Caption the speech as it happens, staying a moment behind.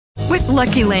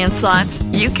Lucky Land Slots,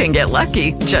 you can get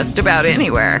lucky just about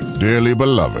anywhere. Dearly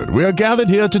beloved, we are gathered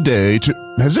here today to...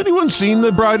 Has anyone seen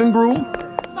the bride and groom?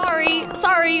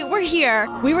 Sorry, we're here.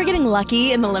 We were getting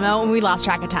lucky in the limo and we lost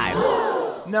track of time.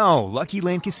 No, Lucky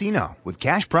Land Casino, with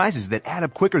cash prizes that add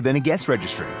up quicker than a guest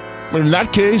registry. In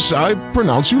that case, I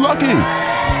pronounce you lucky.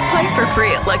 Play for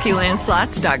free at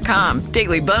LuckyLandSlots.com.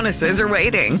 Daily bonuses are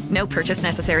waiting. No purchase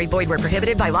necessary. Void where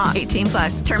prohibited by law. 18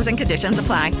 plus. Terms and conditions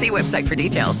apply. See website for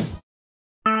details.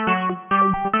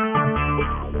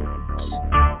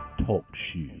 Talk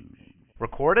shoes.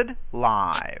 Recorded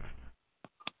live.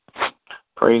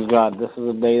 Praise God. This is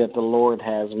a day that the Lord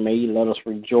has made. Let us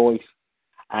rejoice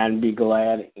and be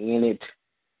glad in it.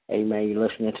 Amen. You're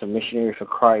listening to Missionaries for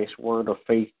Christ, Word of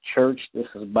Faith Church. This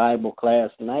is Bible class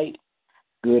night.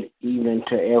 Good evening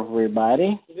to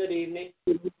everybody. Good evening.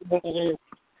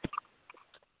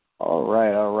 All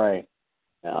right.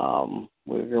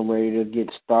 We're getting ready to get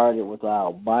started with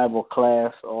our Bible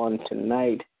class on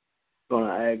tonight. I'm going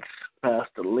to ask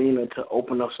Pastor Lena to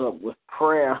open us up with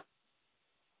prayer.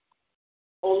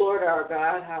 O Lord our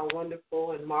God, how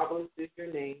wonderful and marvelous is your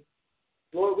name.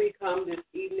 Lord, we come this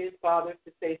evening, Father,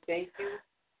 to say thank you.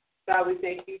 God, we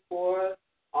thank you for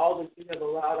all that you have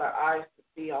allowed our eyes to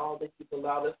see, all that you've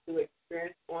allowed us to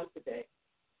experience on today.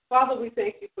 Father, we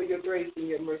thank you for your grace and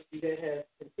your mercy that has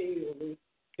continually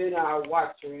been our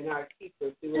watcher and our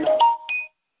keeper throughout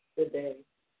the day.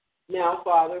 Now,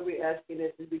 Father, we ask you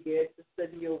as we begin to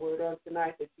study your word on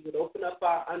tonight that you would open up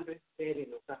our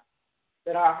understanding, of God,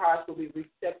 that our hearts will be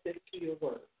receptive to your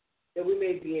word, that we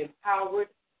may be empowered,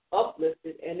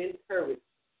 uplifted, and encouraged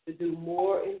to do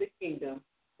more in the kingdom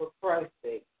for Christ's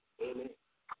sake.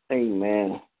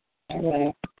 Amen.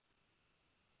 Amen.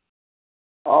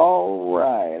 All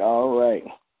right.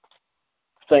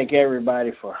 Thank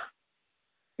everybody for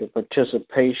your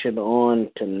participation on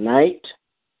tonight.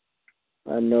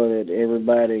 I know that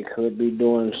everybody could be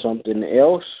doing something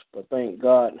else, but thank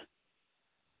God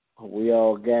we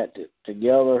all got it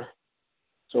together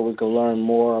so we can learn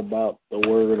more about the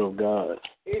Word of God.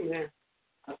 Amen.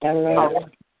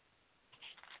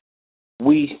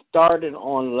 We started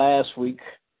on last week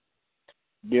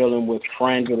dealing with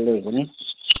frangelism.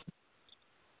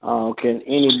 Can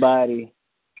anybody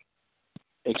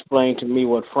explain to me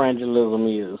what frangelism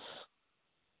is?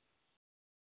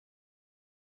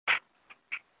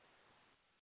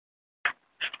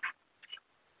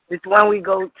 It's when we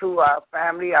go to our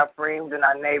family, our friends, and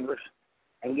our neighbors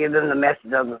and give them the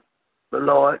message of the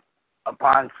Lord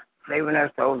upon saving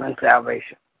their souls and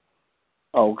salvation.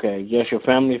 Okay, just your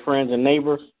family, friends, and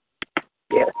neighbors?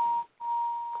 Yes.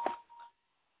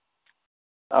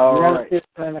 All right.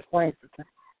 And acquaintances.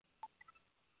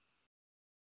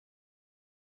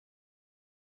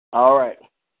 All right.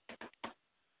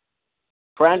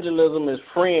 Frangelism is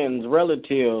friends,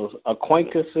 relatives,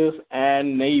 acquaintances,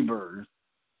 and neighbors.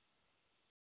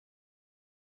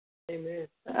 Amen.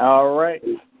 All right.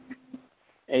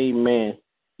 Amen.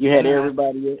 You had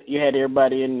everybody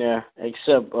in there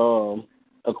except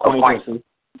acquaintances.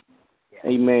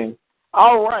 Amen.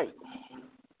 All right.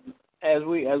 As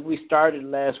we started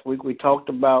last week, we talked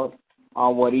about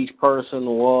what each person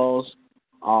was.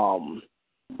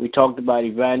 We talked about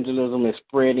evangelism as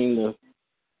spreading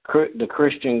the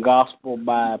Christian gospel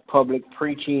by public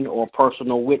preaching or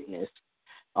personal witness.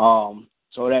 So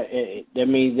that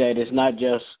means that it's not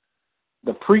just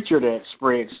the preacher that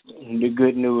spreads the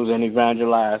good news and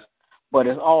evangelize, but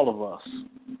it's all of us.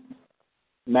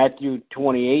 Matthew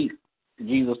 28,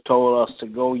 Jesus told us to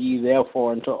go ye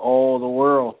therefore into all the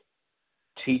world,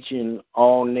 teaching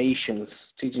all nations,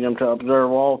 teaching them to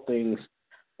observe all things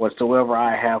whatsoever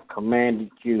I have commanded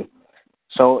you.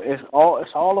 So it's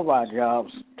all of our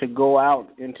jobs to go out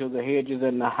into the hedges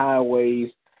and the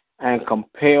highways and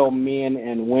compel men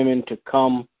and women to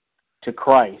come to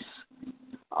Christ.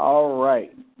 All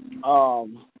right.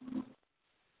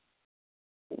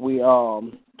 We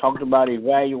talked about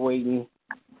evaluating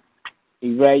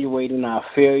our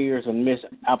failures and missed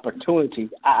opportunities.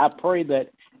 I pray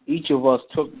that each of us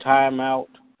took time out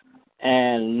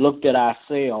and looked at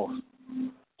ourselves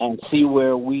and see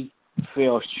where we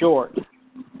fell short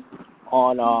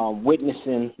on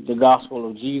witnessing the gospel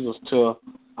of Jesus to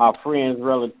our friends,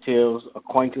 relatives,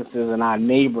 acquaintances, and our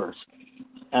neighbors.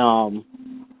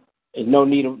 There's no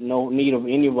need of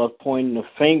any of us pointing the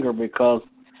finger because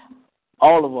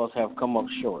all of us have come up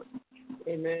short.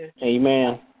 Amen.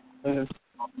 Amen.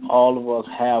 All of us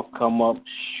have come up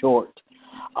short.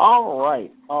 All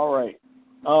right.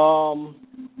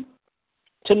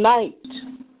 Tonight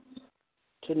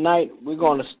we're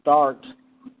going to start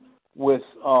with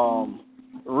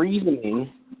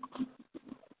reasoning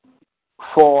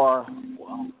for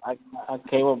I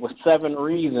came up with 7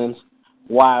 reasons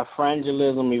why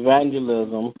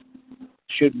evangelism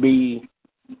should be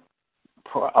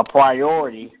a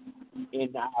priority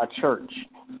in our church.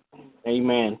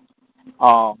 Amen.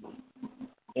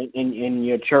 In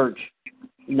your church.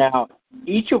 Now,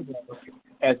 each of us,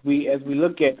 as we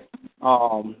look at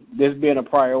this being a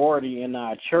priority in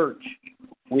our church,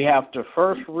 we have to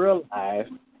first realize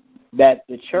that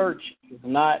the church is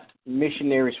not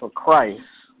missionaries for Christ.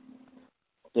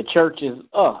 The church is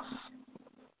us.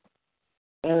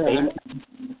 Amen.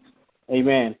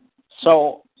 Amen.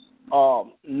 So,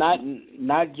 not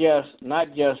just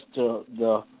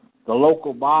the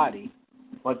local body,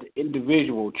 but the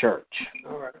individual church.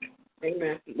 All right.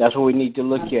 Amen. That's what we need to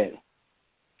look at.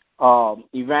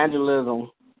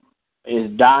 Evangelism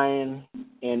is dying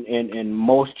in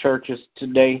most churches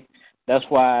today. That's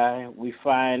why we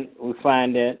find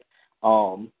that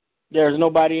there's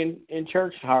nobody in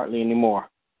church hardly anymore.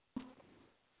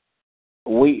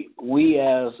 We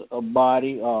as a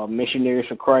body, Missionaries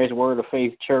for Christ, Word of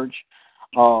Faith Church,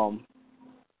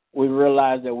 we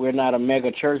realize that we're not a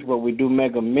mega church, but we do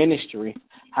mega ministry.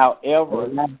 However,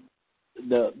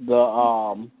 the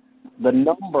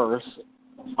numbers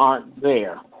aren't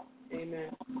there.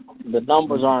 Amen. The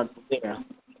numbers aren't there.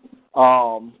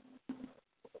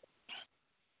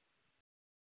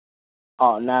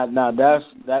 Now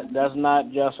that's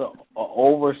not just an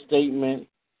overstatement.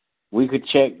 We could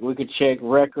check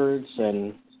records,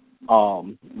 and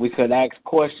we could ask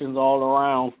questions all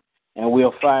around, and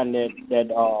we'll find that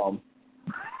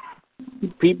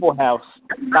people have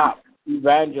stopped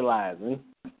evangelizing.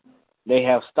 They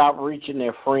have stopped reaching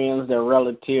their friends, their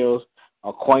relatives,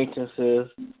 acquaintances,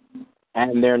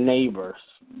 and their neighbors.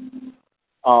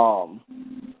 You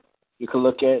can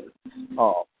look at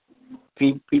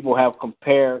people have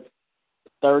compared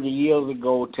 30 years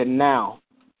ago to now.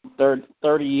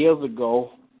 30 years ago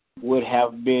would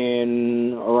have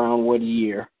been around what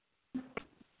year?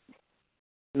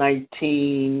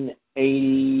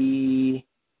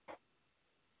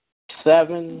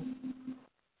 1987,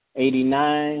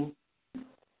 89.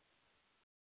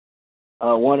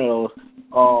 One of those.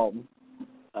 I'll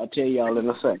tell y'all in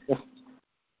a second.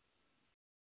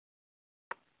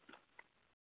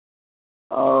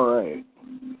 All right.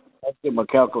 Let's get my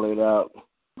calculator out.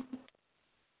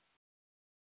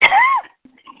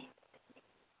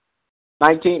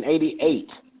 1988.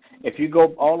 If you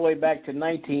go all the way back to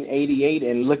 1988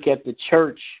 and look at the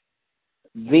church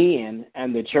then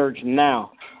and the church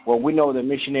now, well, we know that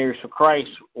Missionaries for Christ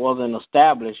wasn't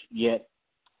established yet,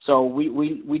 so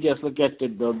we just look at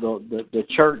the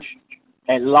church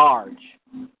at large.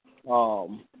 No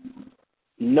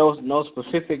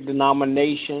specific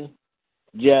denomination.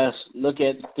 Just look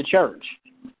at the church.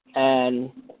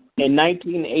 And in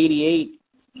 1988,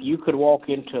 you could walk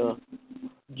into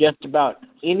just about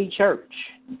any church,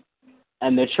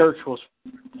 and the church was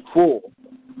full.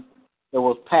 It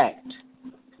was packed.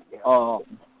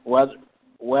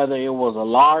 Whether it was a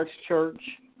large church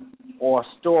or a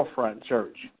storefront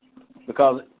church,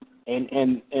 because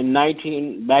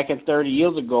back in 30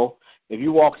 years ago, if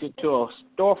you walked into a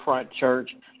storefront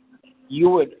church, you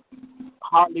would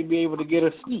hardly be able to get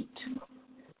a seat.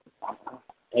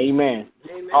 Amen.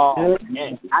 And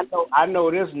I know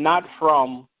this not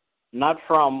from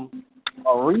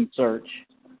a research,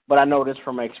 but I know this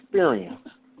from experience.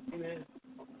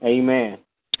 Amen.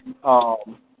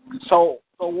 So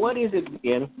what is it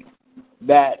then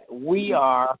that we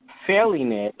are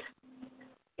failing at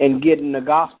in getting the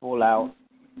gospel out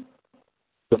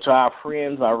to our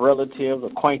friends, our relatives,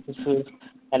 acquaintances,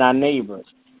 and our neighbors?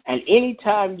 And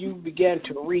anytime you begin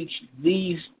to reach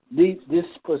this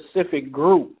specific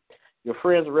group, your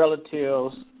friends,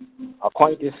 relatives,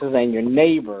 acquaintances, and your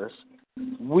neighbors,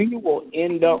 we will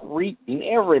end up reaching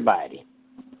everybody.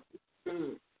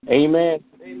 Amen.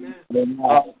 Amen.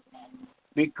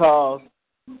 Because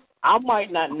I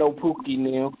might not know Pookie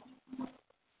Nim,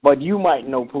 but you might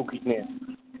know Pookie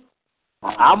Nim.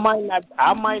 I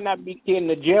might not be kin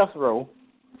to Jethro,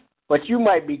 but you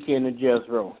might be kin to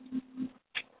Jethro.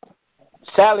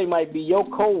 Sally might be your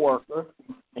coworker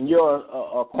and your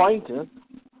acquaintance,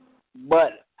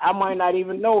 but I might not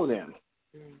even know them.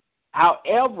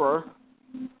 However,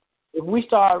 if we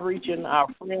start reaching our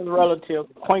friends, relatives,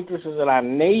 acquaintances, and our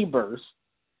neighbors,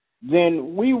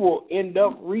 then we will end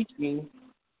up reaching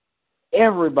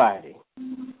everybody.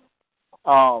 There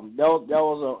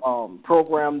was a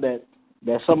program that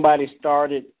somebody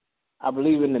started, I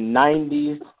believe, in the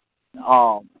 90s.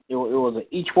 It was an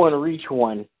Each One Reach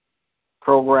One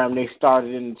program they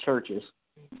started in the churches,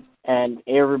 and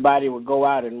everybody would go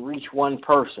out and reach one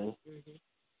person.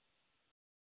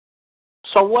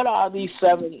 So what are these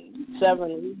seven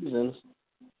reasons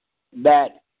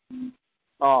that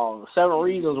 7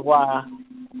 reasons why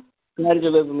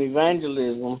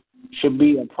evangelism should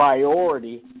be a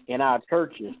priority in our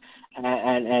churches?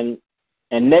 And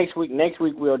next week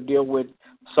we'll deal with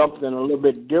something a little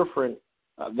bit different.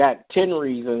 Got 10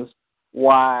 reasons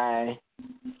why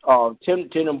 10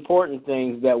 important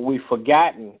things that we've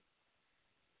forgotten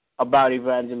about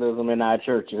evangelism in our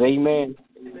churches. Amen.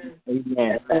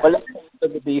 Amen. But let's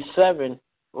look at these 7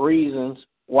 reasons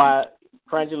why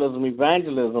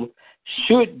evangelism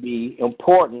should be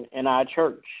important in our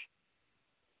church.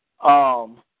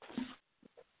 I'm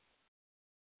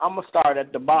going to start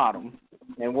at the bottom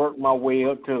and work my way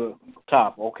up to the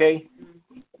top, okay?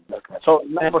 So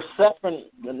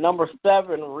the number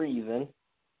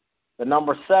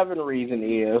seven reason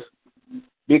is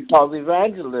because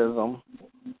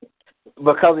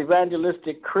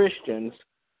evangelistic Christians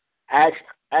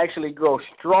actually grow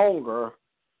stronger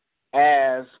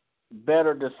as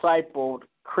better discipled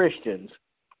Christians.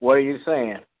 What are you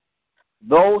saying?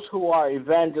 Those who are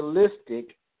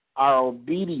evangelistic are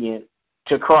obedient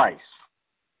to Christ.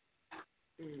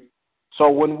 So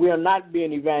when we are not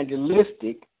being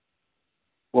evangelistic,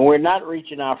 when we're not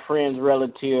reaching our friends,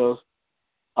 relatives,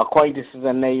 acquaintances,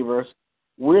 and neighbors,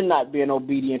 we're not being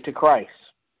obedient to Christ.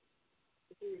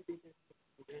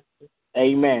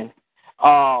 Amen.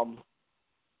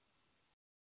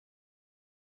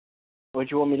 What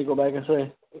you want me to go back and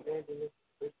say?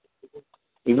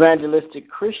 Evangelistic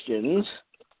Christians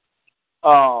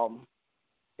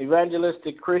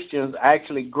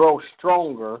actually grow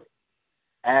stronger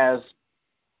as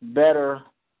better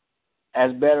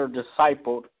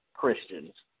discipled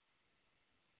Christians.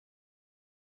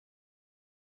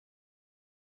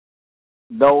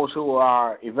 Those who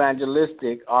are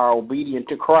evangelistic are obedient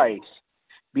to Christ.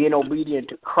 Being obedient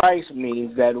to Christ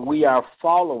means that we are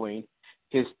following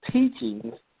his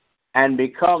teachings and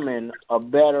becoming a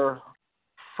better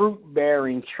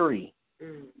fruit-bearing tree.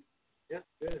 That's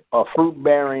good. A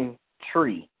fruit-bearing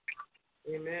tree.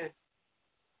 Amen.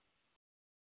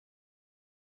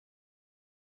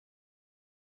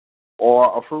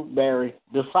 Or a fruit-bearing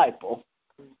disciple.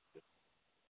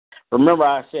 Remember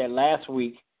I said last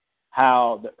week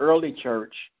how the early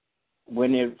church,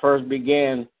 when it first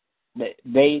began,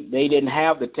 they didn't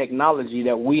have the technology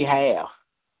that we have.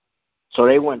 So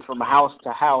they went from house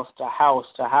to house to house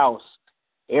to house.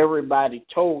 Everybody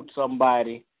told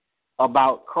somebody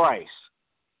about Christ.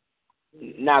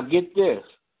 Now get this.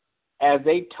 As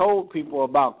they told people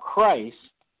about Christ,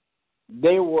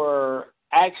 they were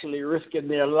actually risking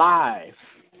their lives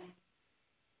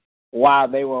while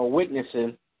they were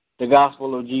witnessing the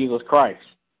gospel of Jesus Christ.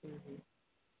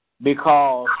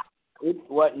 Because it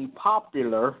wasn't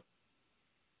popular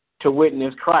to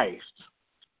witness Christ.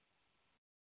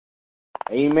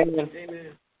 Amen.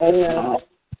 Amen.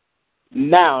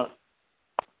 Now,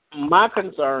 my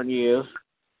concern is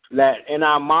that in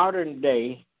our modern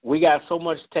day, we got so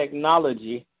much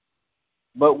technology,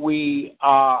 but we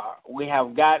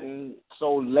have gotten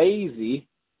so lazy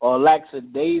or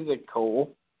lackadaisical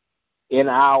in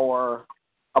our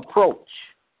approach.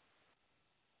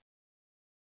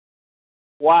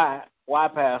 Why,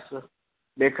 Pastor?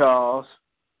 Because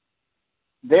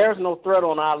there's no threat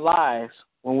on our lives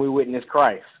when we witness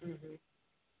Christ. Mm-hmm.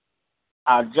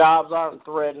 Our jobs aren't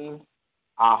threatened.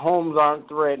 Our homes aren't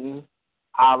threatened.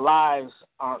 Our lives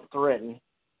aren't threatened.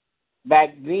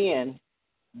 Back then,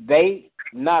 they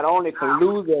not only could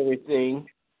lose everything,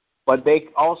 but they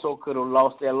also could have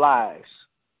lost their lives.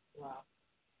 Wow.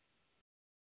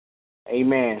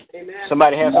 Amen. Amen.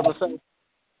 Somebody have something to say?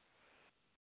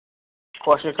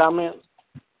 Question, comments?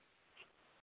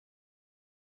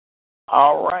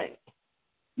 All right.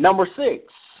 Number 6.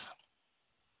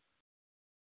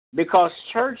 Because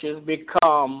churches have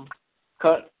become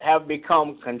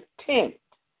content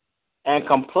and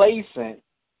complacent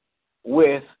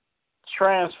with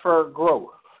transfer growth.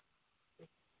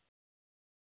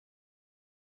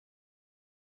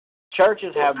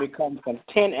 Churches have become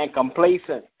content and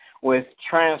complacent with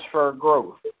transfer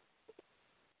growth.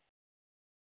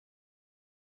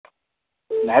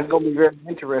 Now, it's going to be very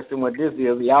interesting what this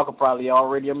is. Y'all can probably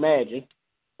already imagine.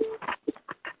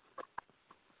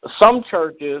 Some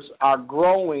churches are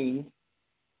growing.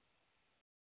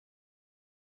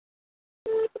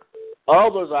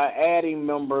 Others are adding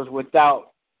members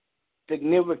without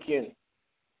significant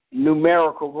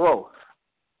numerical growth.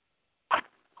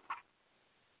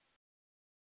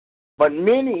 But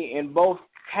many in both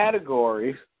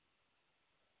categories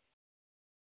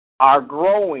are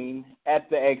growing at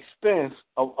the expense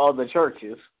of other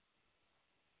churches.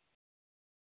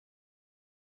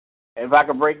 if I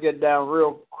could break that down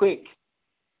real quick,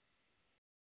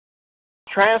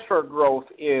 transfer growth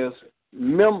is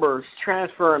members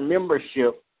transferring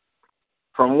membership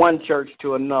from one church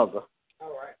to another. All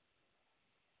right.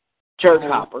 Church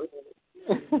hoppers.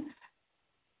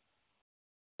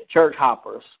 Church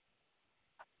hoppers.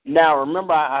 Now,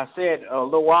 remember I said a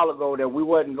little while ago that we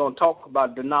wasn't going to talk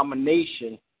about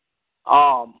denomination.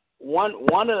 One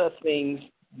of the things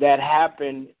that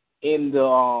happened in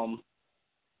the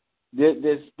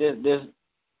this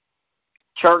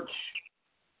church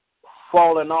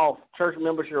falling off, church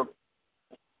membership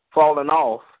falling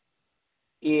off,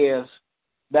 is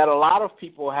that a lot of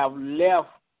people have left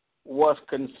what's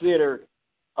considered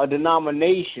a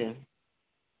denomination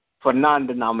for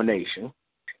non-denomination.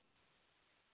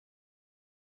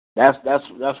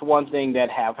 That's one thing that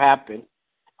have happened.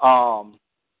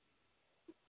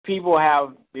 People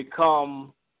have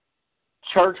become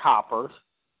church hoppers,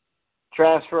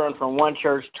 transferring from one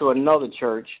church to another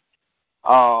church,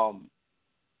 throwing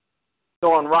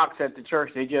rocks at the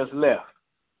church they just left.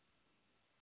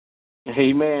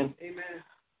 Amen.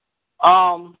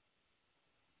 Amen.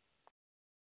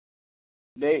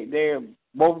 They're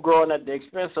both growing at the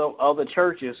expense of other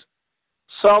churches.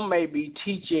 Some may be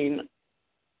teaching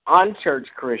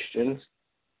unchurched Christians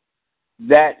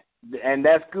and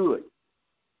that's good.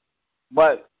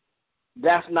 But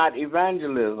that's not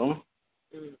evangelism.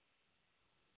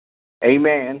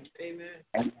 Amen.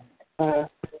 Amen.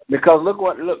 Because look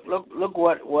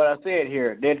what I said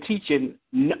here. They're teaching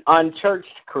unchurched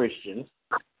Christians.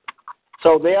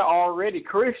 So they're already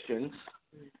Christians.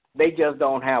 They just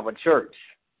don't have a church.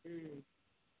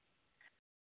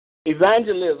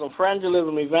 Evangelism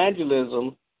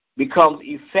becomes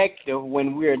effective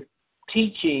when we're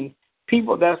teaching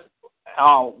people that's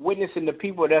witnessing to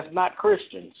people that's not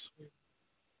Christians.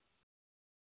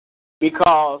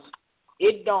 Because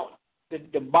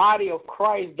the body of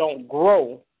Christ don't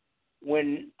grow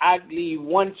when I leave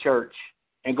one church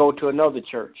and go to another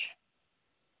church.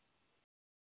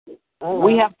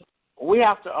 We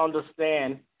have to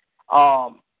understand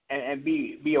and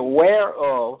be aware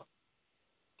of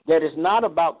that it's not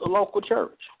about the local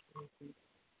church.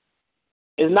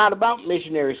 It's not about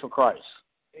missionaries for Christ.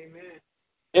 Amen.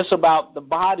 It's about the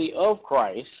body of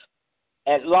Christ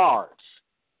at large,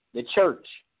 the church,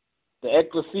 the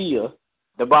ecclesia,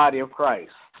 the body of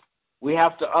Christ. We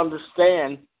have to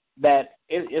understand that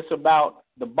it's about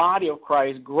the body of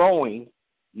Christ growing,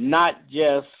 not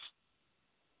just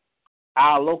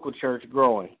our local church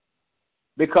growing.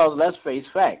 Because let's face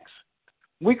facts.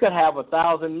 We could have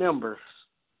 1,000 members.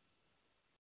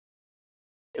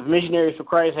 If Missionaries for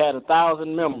Christ had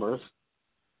 1,000 members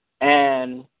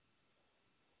and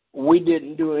we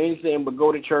didn't do anything but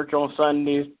go to church on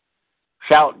Sundays,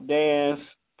 shout, dance,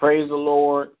 praise the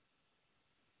Lord,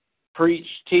 preach,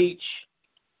 teach,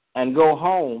 and go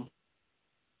home,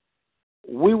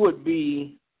 we would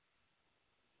be,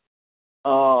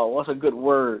 what's a good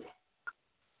word?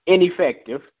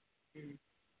 Ineffective.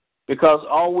 Because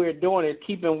all we're doing is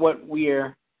keeping what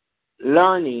we're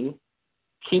learning,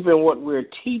 keeping what we're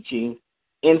teaching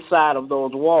inside of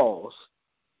those walls.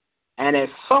 And at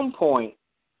some point,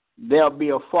 there'll be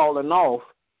a falling off,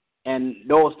 and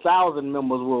those 1,000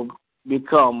 members will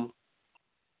become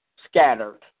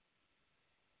scattered.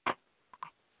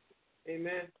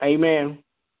 Amen. Amen.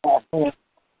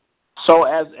 So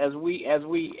as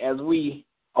we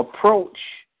approach,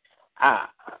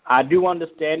 I do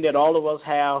understand that all of us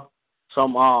have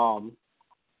some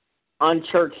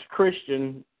unchurched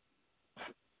Christian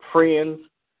friends,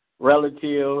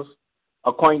 relatives,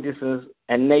 acquaintances,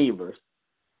 and neighbors.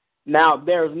 Now,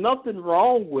 there's nothing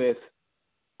wrong with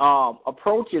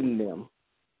approaching them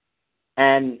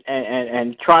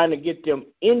and trying to get them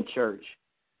in church,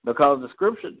 because the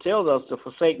Scripture tells us to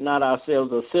forsake not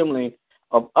ourselves the assembling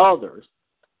of others.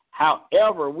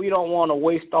 However, we don't want to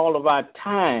waste all of our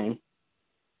time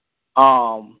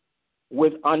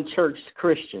with unchurched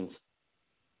Christians.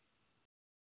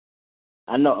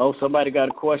 I know, somebody got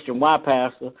a question. Why,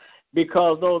 Pastor?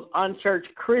 Because those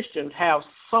unchurched Christians have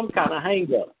some kind of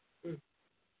hang-up.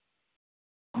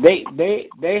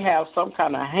 They have some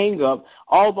kind of hang-up.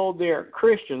 Although they're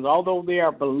Christians, although they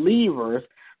are believers,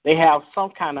 they have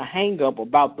some kind of hang-up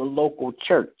about the local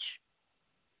church.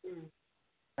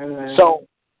 So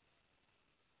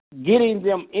getting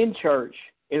them in church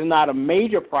is not a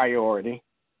major priority,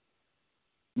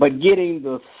 but getting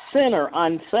the sinner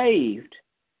unsaved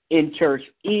in church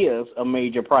is a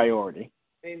major priority.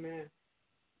 Amen.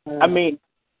 I mean,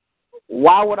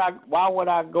 why would I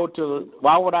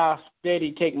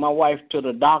steady take my wife to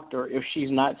the doctor if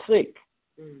she's not sick?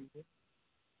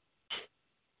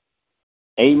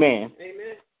 Amen.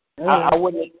 Amen. I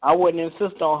wouldn't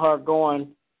insist on her going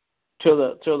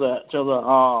to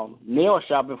the nail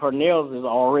shop if her nails is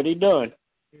already done.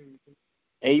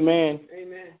 Mm-hmm. Amen.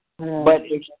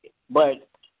 Amen. But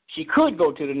she could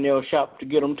go to the nail shop to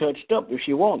get them touched up if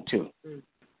she want to. Mm-hmm.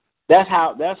 That's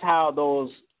how those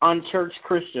unchurched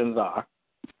Christians are.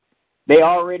 They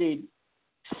already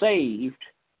saved.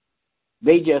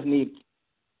 They just need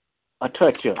a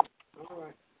touch up. All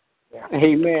right. Yeah.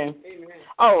 Amen. Amen.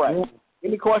 All right.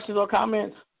 Any questions or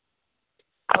comments?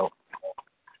 Oh.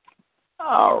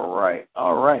 All right.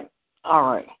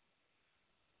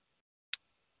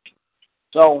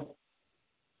 So,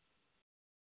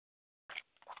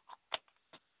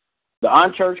 the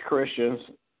unchurched Christians,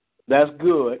 that's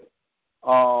good,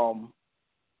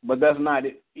 but that's not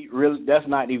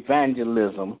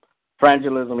evangelism.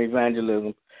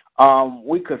 Evangelism.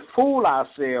 We could fool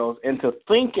ourselves into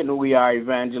thinking we are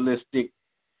evangelistic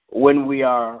when we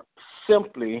are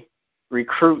simply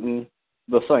recruiting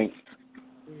the saints.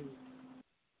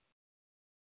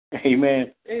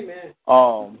 Amen. Amen.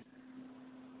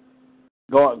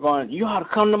 Going, you ought to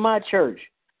come to my church.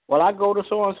 Well, I go to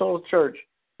so-and-so's church,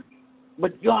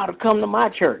 but you ought to come to my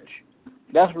church.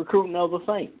 That's recruiting other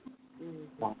saints.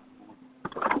 Mm-hmm.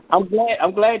 I'm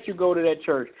glad you go to that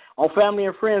church. On Family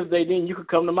and Friends Day, then you could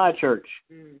come to my church.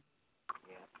 Mm.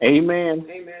 Amen.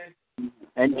 Amen.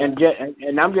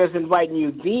 And I'm just inviting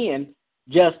you then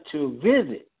just to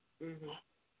visit. Mm-hmm.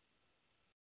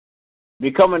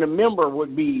 Becoming a member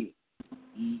would be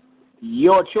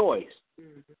your choice.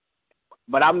 Mm-hmm.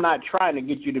 But I'm not trying to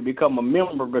get you to become a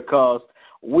member because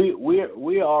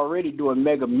we're already doing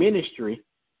mega ministry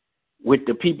with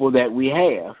the people that we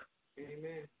have.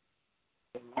 Amen.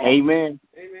 Amen.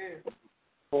 Amen.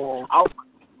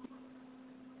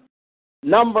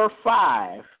 Number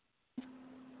 5.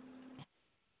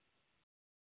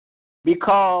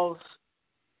 Because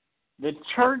the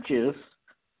churches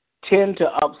tend to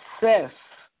obsess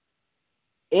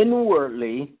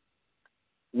inwardly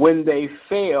when they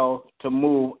fail to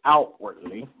move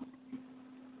outwardly.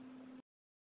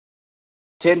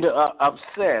 Tend to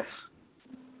obsess.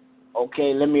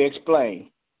 Okay, let me explain.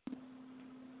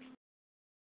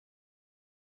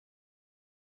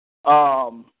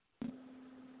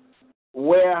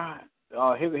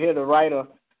 Here the writer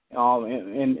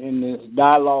in this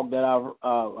dialogue that I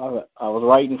was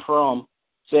writing from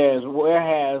says, where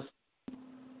has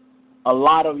a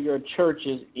lot of your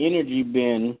church's energy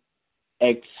been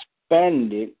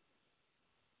expended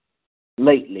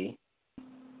lately?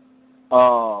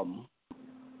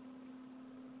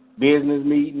 Business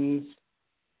meetings,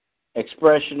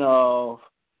 expression of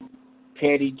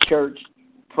petty church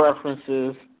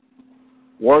preferences,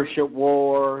 worship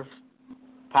wars,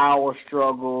 power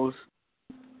struggles.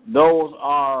 Those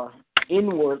are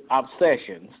inward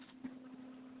obsessions.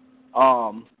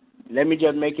 Let me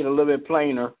just make it a little bit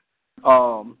plainer.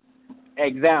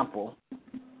 Example,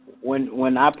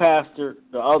 when I pastored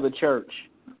the other church,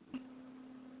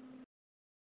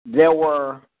 there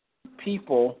were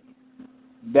people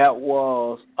that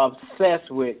was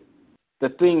obsessed with the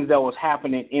things that was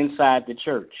happening inside the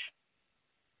church.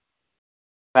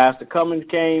 Pastor Cummins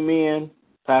came in.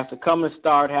 Pastor Cummins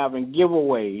started having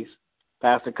giveaways.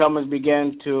 Pastor Cummins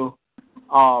began to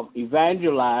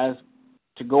evangelize,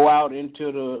 to go out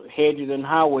into the hedges and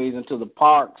highways, into the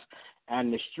parks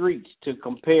and the streets to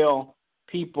compel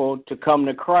people to come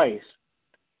to Christ.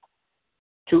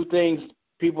 2 things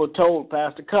people told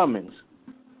Pastor Cummins.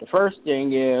 The first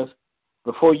thing is,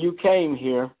 before you came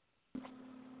here,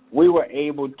 we were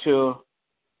able to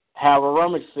have a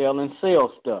rummage sale and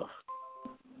sell stuff.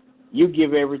 You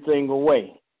give everything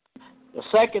away. The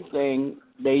second thing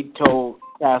they told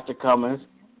Pastor Cummins,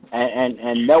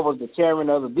 and that was the chairman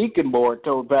of the deacon board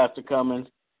told Pastor Cummins,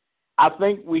 I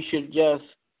think we should just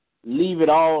leave it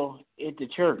all at the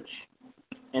church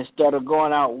instead of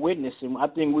going out witnessing. I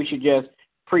think we should just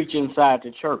preach inside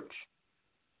the church.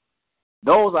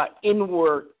 Those are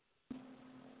inward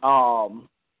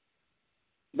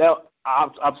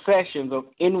obsessions of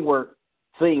inward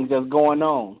things that's going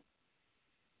on.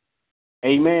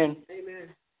 Amen. Amen.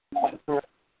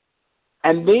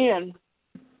 And then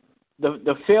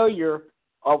the failure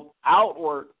of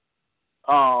outward,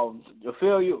 the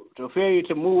failure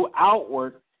to move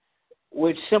outward,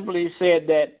 which simply said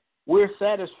that we're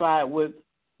satisfied with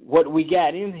what we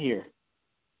got in here.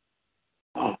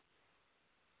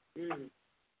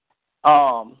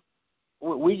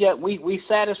 We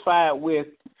satisfied with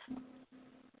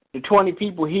the 20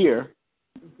 people here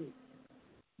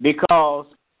because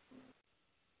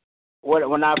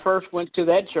when I first went to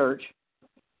that church,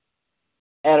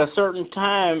 at a certain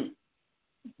time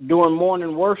during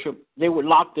morning worship, they would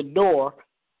lock the door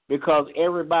because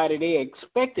everybody they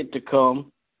expected to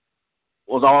come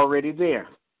was already there.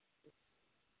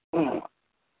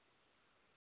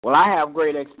 Well, I have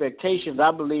great expectations.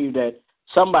 I believe that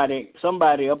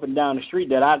somebody up and down the street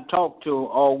that I talked to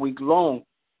all week long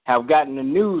have gotten the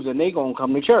news and they're going to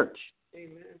come to church.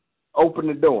 Amen. Open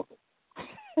the door.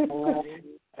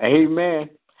 Amen.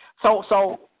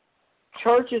 So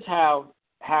churches have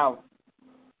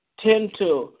tend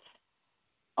to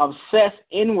obsess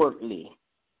inwardly.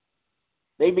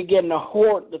 They begin to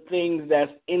hoard the things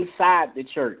that's inside the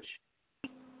church.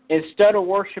 Instead of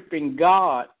worshiping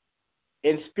God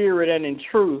in spirit and in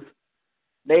truth,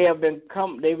 they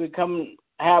become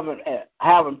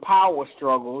having power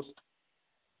struggles.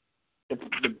 The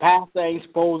pastor ain't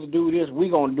supposed to do this.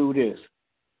 We're going to do this.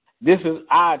 This is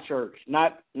our church,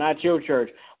 not your church.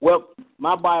 Well,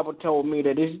 my Bible told me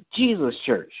that it's Jesus'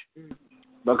 church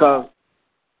because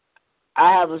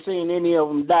I haven't seen any of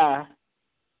them die,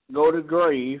 go to the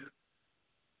grave,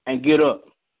 and get up.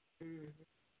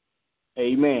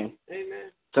 Amen.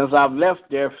 Amen. Since I've left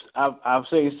there, I've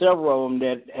seen several of them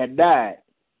that had died,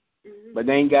 but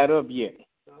they ain't got up yet.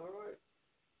 All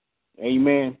right.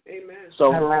 Amen. Amen.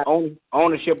 So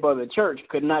ownership of the church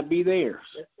could not be theirs.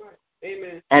 That's right.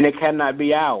 Amen. And it cannot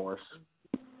be ours.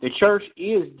 The church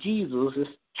is Jesus'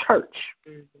 church.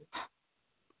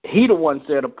 He the one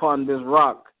said, upon this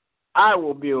rock, I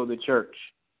will build the church.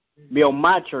 Build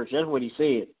my church. That's what he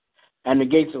said. And the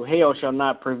gates of hell shall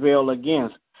not prevail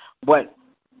against. But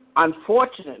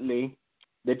unfortunately,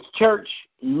 the church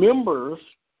members,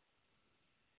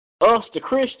 us the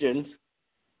Christians,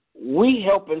 we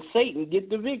helping Satan get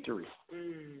the victory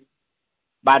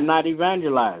by not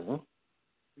evangelizing.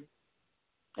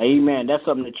 Amen. That's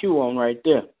something to chew on right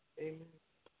there.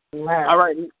 Amen. All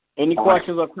right. Any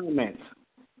questions or comments?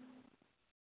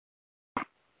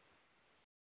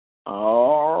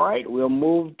 All right. We'll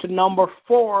move to number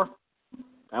 4.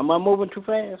 Am I moving too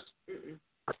fast?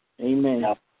 Amen.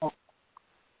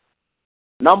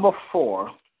 Number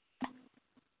 4.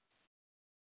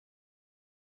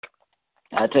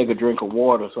 I take a drink of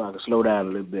water so I can slow down a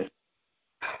little bit.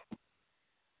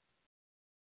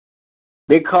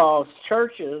 Because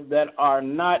churches that are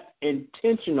not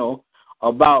intentional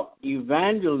about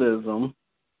evangelism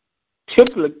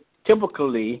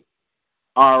typically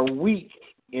are weak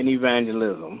in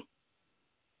evangelism.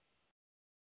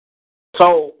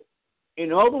 So,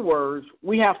 in other words,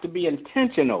 we have to be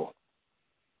intentional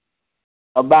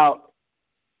about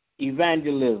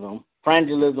evangelism.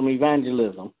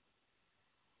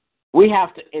 We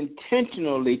have to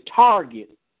intentionally target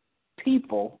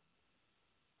people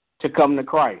to come to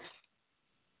Christ.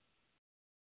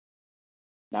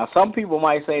 Now, some people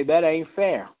might say that ain't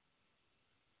fair.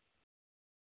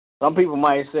 Some people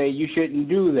might say you shouldn't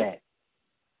do that.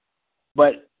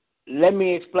 But let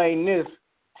me explain this.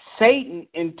 Satan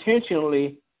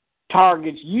intentionally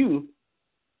targets you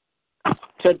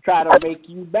to try to make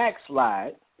you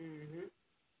backslide.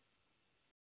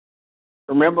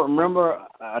 Remember,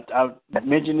 I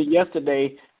mentioned it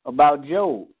yesterday about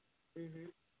Job.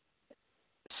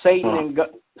 Satan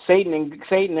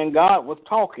and God was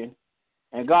talking,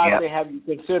 and God said, "Have you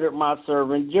considered my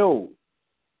servant Job?"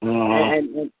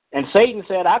 And Satan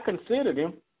said, "I considered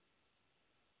him,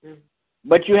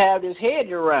 but you have this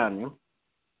hedge around him."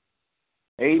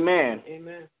 Amen.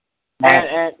 Amen.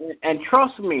 And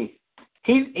trust me,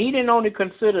 he didn't only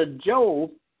consider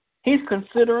Job; he's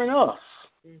considering us.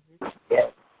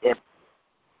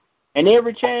 And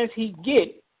every chance he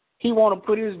get, he want to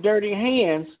put his dirty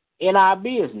hands in our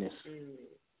business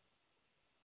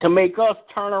to make us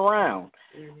turn around.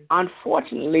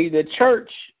 Unfortunately, the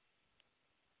church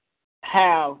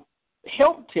have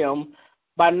helped him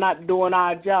by not doing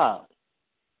our job.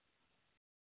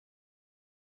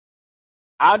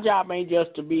 Our job ain't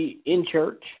just to be in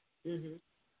church.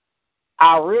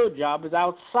 Our real job is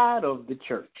outside of the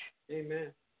church.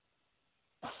 Amen.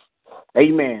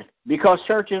 Amen. Because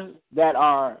churches that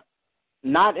are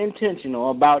not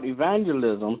intentional about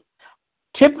evangelism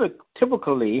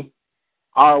typically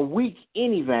are weak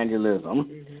in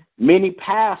evangelism. Many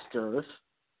pastors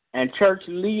and church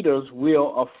leaders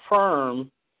will affirm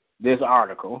this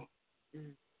article.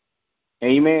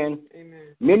 Amen.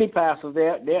 Amen. Many pastors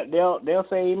they'll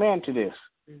say amen to this.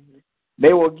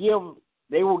 They will give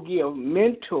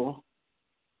mental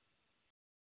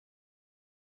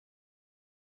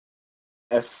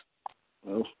there's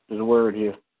a word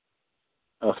here,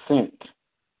 assent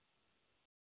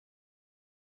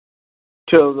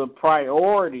to the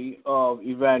priority of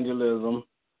evangelism,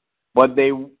 but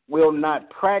they will not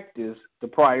practice the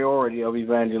priority of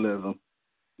evangelism.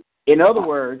 In other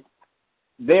words,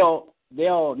 they'll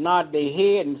nod their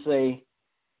head and say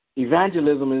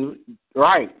evangelism is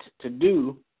right to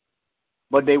do,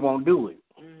 but they won't do it.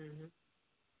 Mm-hmm.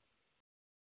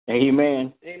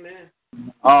 Amen. Amen.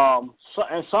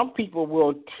 And some people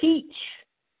will teach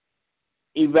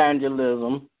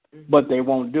evangelism, but they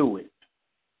won't do it.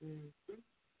 Mm-hmm.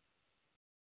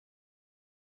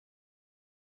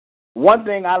 One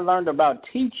thing I learned about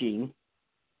teaching,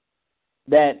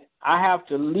 that I have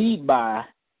to lead by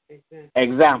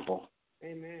example.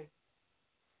 Amen.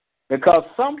 Because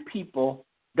some people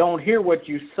don't hear what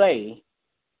you say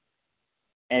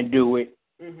and do it.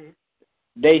 Mm-hmm.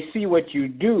 They see what you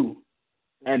do,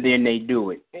 and then they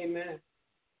do it. Amen.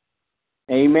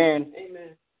 Amen.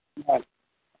 Amen.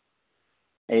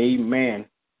 Amen.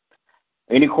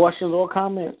 Any questions or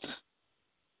comments?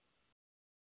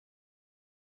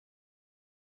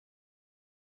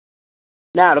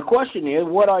 Now, the question is,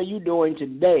 what are you doing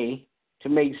today to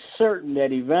make certain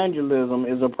that evangelism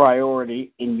is a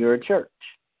priority in your church?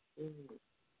 Mm-hmm.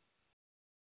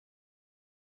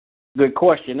 Good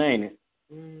question, ain't it?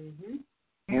 Mm-hmm.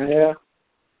 Yeah.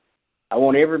 I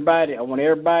want everybody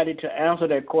to answer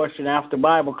that question after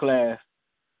Bible class.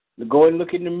 To go and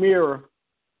look in the mirror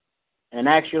and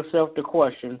ask yourself the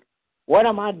question, what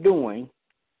am I doing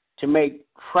to make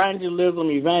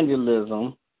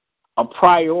evangelism a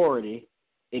priority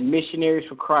in Missionaries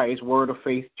for Christ Word of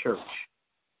Faith Church?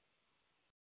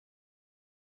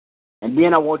 And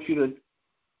then I want you to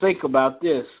think about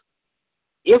this.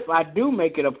 If I do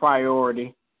make it a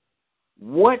priority,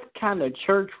 what kind of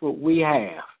church would we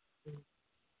have?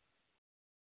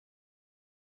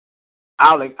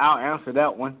 I'll answer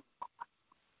that one.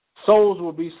 Souls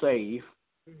will be saved.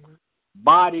 Mm-hmm.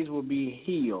 Bodies will be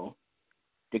healed.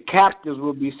 The captives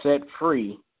will be set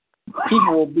free.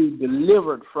 People will be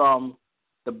delivered from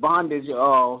the bondage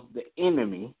of the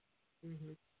enemy.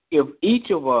 Mm-hmm. If each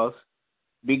of us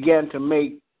began to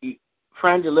make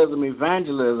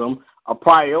evangelism a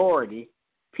priority,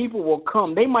 people will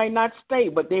come. They might not stay,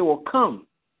 but they will come.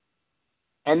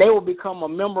 And they will become a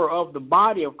member of the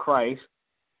body of Christ.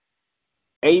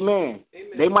 Amen.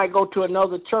 Amen. They might go to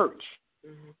another church.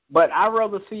 Mm-hmm. But I'd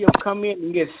rather see them come in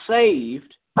and get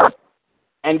saved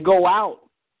and go out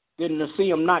than to see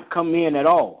them not come in at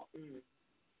all. Mm-hmm.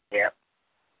 Yeah.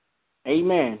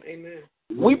 Amen. Amen.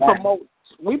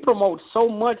 We promote so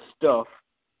much stuff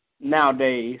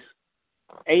nowadays.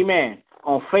 Amen.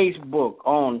 On Facebook,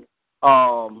 on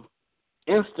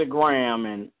Instagram,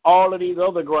 and all of these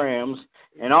other grams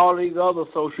and all of these other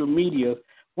social media.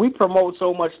 We promote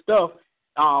so much stuff.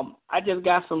 I just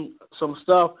got some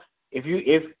stuff. If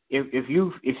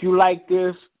you like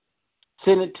this,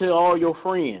 send it to all your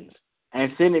friends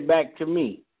and send it back to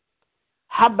me.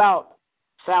 How about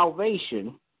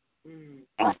salvation?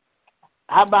 Mm-hmm.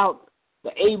 How about the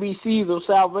ABCs of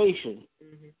salvation?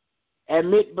 Mm-hmm.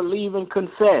 Admit, believe, and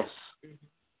confess.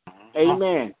 Mm-hmm.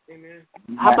 Amen. Amen.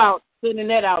 How about sending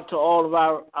that out to all of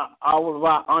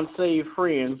our unsaved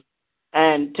friends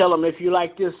and tell them, if you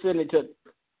like this, send it to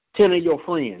 10 of your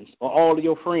friends or all of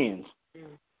your friends.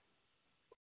 Mm.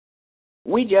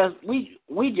 We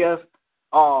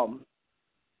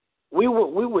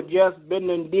would just been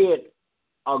and did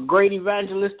a great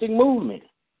evangelistic movement.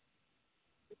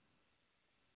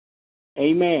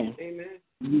 Amen. Amen.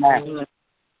 Amen.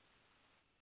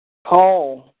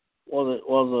 Paul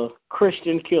was a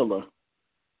Christian killer.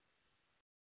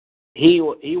 He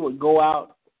would go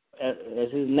out, as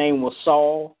his name was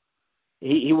Saul.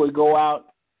 He would go out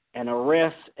and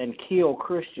arrest and kill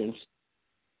Christians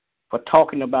for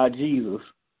talking about Jesus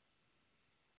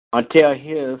until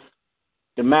his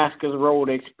Damascus Road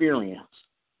experience.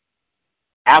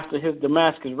 After his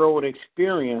Damascus Road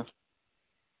experience,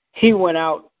 he went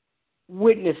out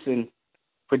witnessing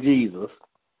for Jesus.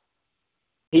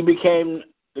 He became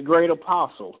the great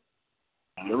apostle.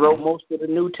 He wrote most of the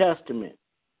New Testament.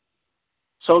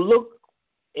 So look,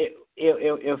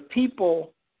 if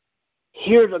people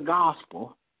hear the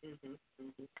gospel, mm-hmm.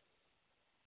 Mm-hmm.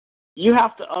 you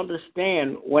have to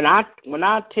understand, when I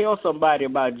tell somebody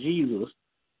about Jesus,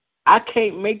 I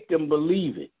can't make them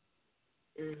believe it.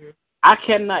 Mm-hmm.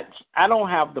 I don't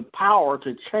have the power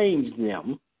to change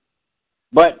them,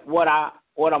 but what I'm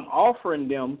offering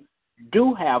them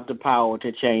do have the power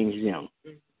to change them.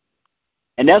 Mm-hmm.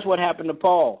 And that's what happened to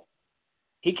Paul.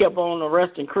 He kept on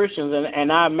arresting Christians,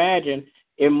 and I imagine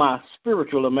in my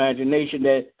spiritual imagination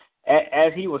that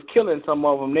as he was killing some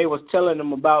of them, they was telling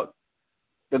them about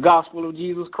the gospel of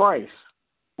Jesus Christ.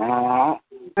 And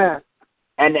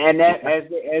that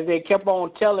as they kept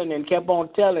on telling,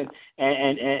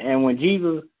 and when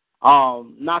Jesus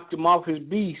knocked him off his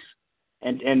beast,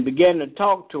 and began to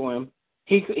talk to him,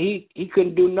 he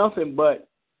couldn't do nothing but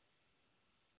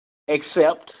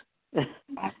accept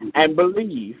and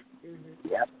believe.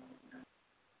 Yep.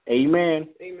 Amen.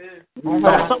 Amen.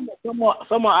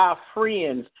 Some of our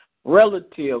friends,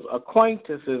 relatives,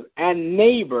 acquaintances, and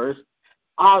neighbors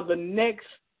are the next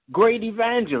great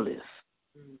evangelists.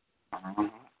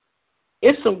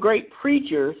 It's some great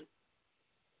preachers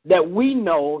that we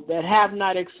know that have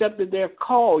not accepted their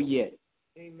call yet.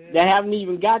 Amen. That haven't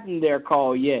even gotten their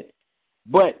call yet.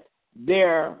 But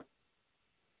their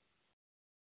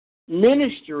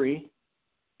ministry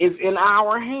is in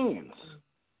our hands.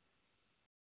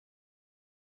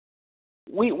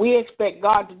 We expect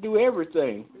God to do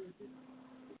everything.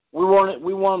 We want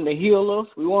him to heal us.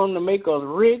 We want him to make us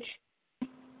rich.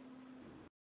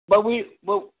 But we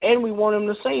want him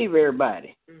to save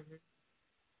everybody. Mm-hmm.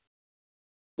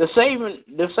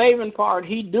 The saving part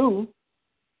he do,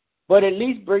 but at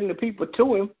least bring the people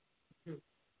to him.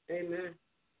 Amen.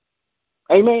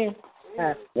 Amen.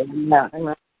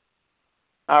 Amen.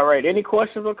 All right. Any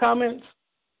questions or comments?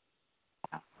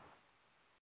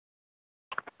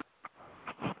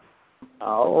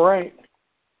 All right.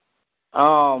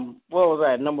 What was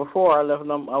that? Number 4. I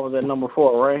was at number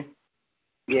 4, right?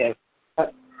 Yes.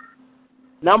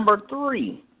 Number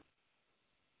 3.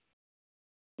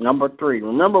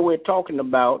 Remember, we're talking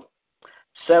about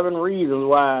 7 reasons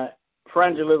why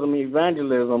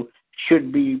evangelism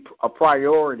should be a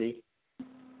priority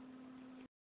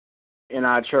in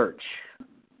our church.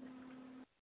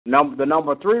 The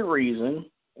number 3 reason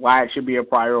why it should be a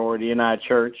priority in our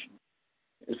church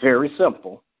is very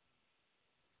simple.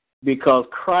 Because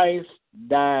Christ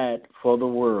died for the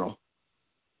world.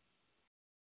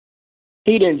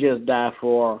 He didn't just die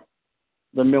for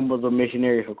the members of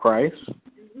Missionaries for Christ.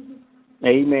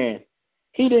 Amen.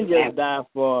 He didn't just die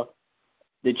for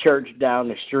the church down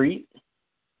the street.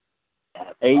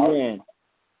 Amen.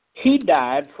 He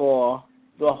died for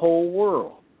the whole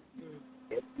world.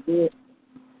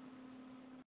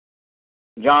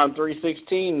 John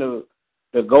 3:16,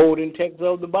 the golden text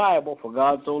of the Bible, for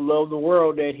God so loved the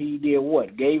world that he did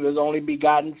what? Gave his only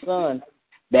begotten Son,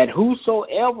 that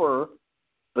whosoever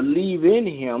believe in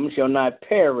him shall not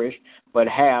perish, but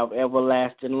have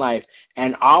everlasting life.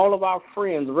 And all of our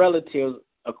friends, relatives,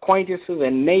 acquaintances,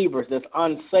 and neighbors that's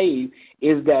unsaved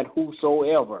is that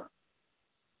whosoever.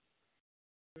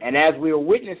 And as we are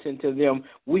witnessing to them,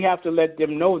 we have to let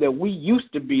them know that we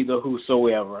used to be the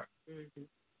whosoever. Mm-hmm.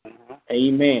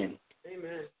 Amen.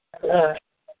 Amen.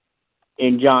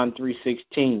 In John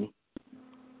 3:16.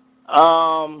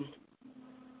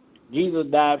 Jesus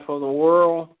died for the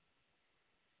world.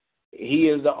 He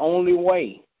is the only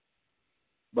way,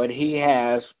 but he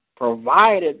has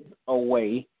provided a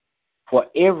way for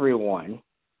everyone.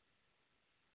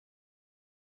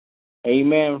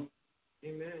 Amen.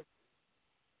 Amen.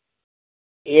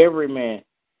 Every man.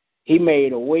 He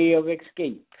made a way of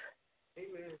escape.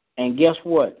 Amen. And guess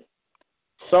what?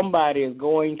 Somebody is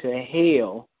going to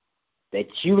hell that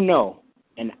you know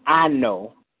and I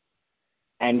know,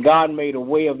 and God made a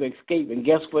way of escape. And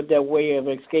guess what that way of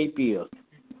escape is?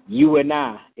 You and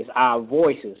I. It's our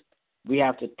voices. We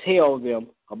have to tell them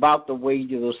about the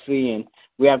wages of sin.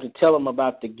 We have to tell them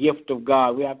about the gift of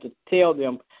God. We have to tell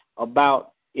them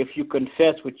about, if you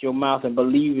confess with your mouth and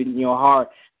believe in your heart,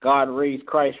 God raised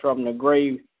Christ from the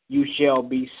grave, you shall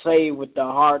be saved. With the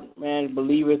heart man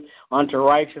believeth unto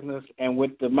righteousness, and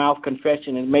with the mouth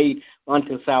confession is made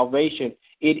unto salvation.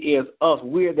 It is us.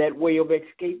 We're that way of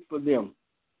escape for them.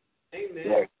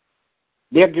 Amen.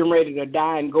 They're getting ready to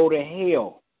die and go to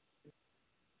hell.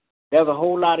 There's a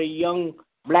whole lot of young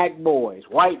black boys,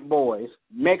 white boys,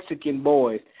 Mexican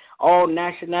boys, all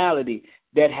nationality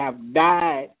that have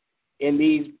died in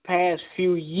these past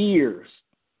few years.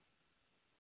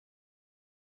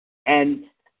 And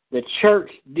the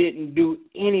church didn't do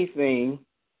anything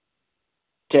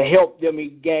to help them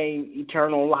gain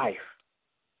eternal life.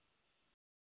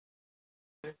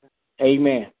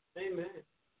 Amen. Amen.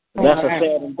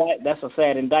 That's a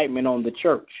sad indictment on the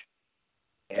church.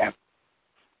 Yeah.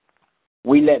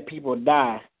 We let people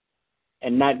die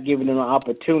and not giving them an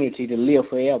opportunity to live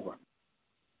forever.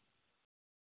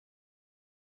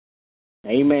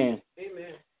 Amen.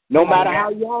 Amen. No matter how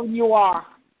young you are,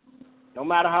 no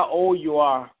matter how old you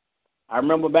are, I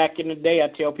remember back in the day, I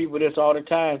tell people this all the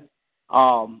time.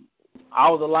 I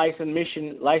was a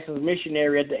licensed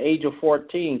missionary at the age of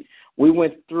 14. We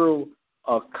went through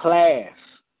a class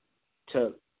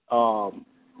to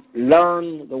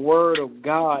learn the Word of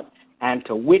God and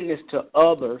to witness to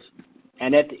others.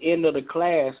 And at the end of the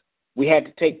class, we had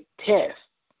to take tests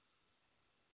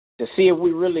to see if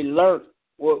we really learned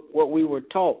what we were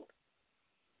taught.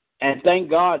 And thank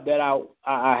God that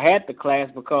I had the class,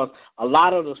 because a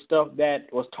lot of the stuff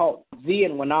that was taught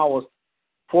then when I was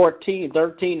 13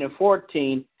 and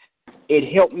 14,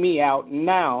 it helped me out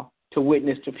now to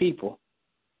witness to people.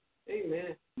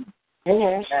 Amen.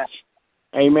 Amen.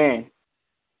 Amen.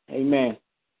 Amen.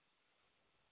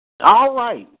 All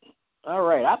right.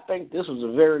 I think this was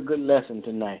a very good lesson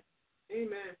tonight.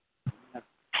 Amen.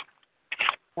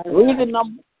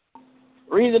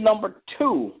 Reason number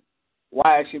 2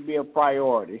 why it should be a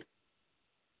priority.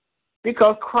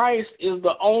 Because Christ is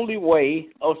the only way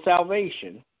of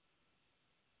salvation.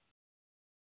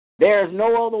 There is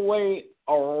no other way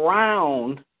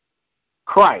around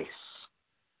Christ.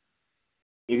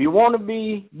 If you want to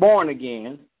be born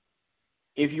again,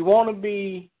 if you want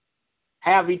to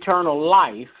have eternal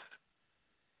life,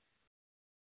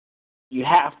 you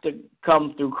have to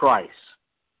come through Christ.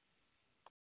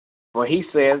 For he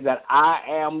says that I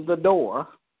am the door.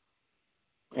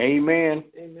 Amen.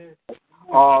 Amen.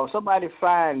 Somebody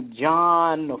find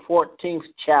John the 14th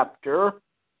chapter.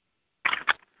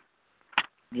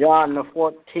 John the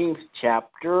 14th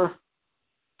chapter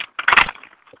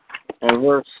and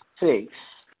verse 6.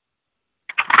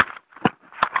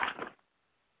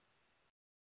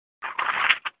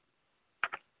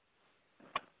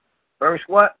 Verse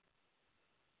what?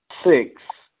 6.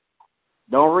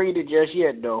 Don't read it just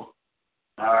yet, though.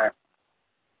 All right.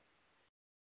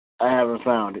 I haven't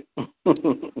found it.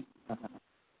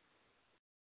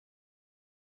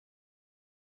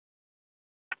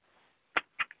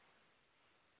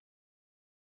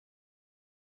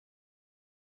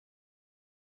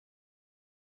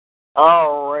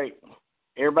 All right.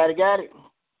 Everybody got it?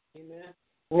 Amen.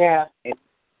 Yeah.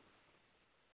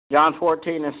 John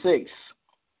 14 and 6.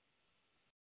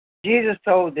 Jesus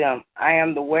told them, I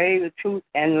am the way, the truth,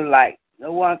 and the light.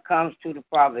 No one comes to the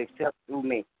Father except through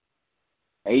me.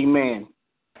 Amen.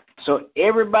 So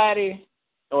everybody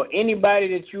or anybody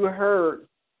that you heard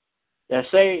that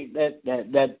say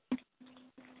that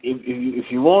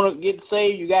if you want to get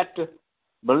saved, you got to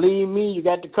believe me, you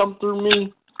got to come through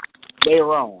me, they're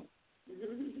wrong.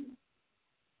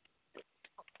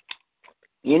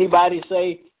 Anybody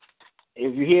say,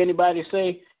 if you hear anybody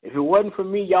say, if it wasn't for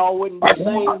me, y'all wouldn't be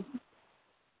saved,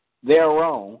 they're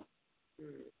wrong.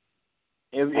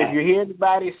 If you hear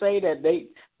anybody say that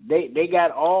they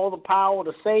got all the power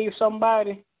to save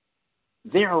somebody,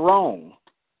 they're wrong.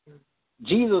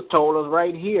 Jesus told us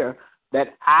right here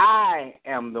that I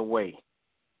am the way.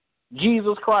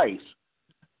 Jesus Christ.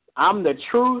 I'm the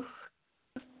truth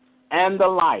and the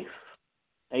life.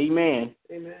 Amen.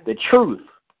 Amen. The truth.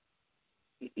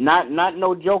 Not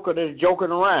no joker that's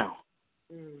joking around.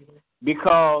 Mm-hmm.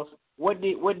 Because what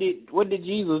did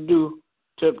Jesus do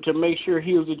to make sure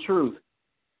he was the truth?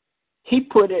 He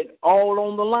put it all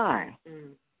on the line.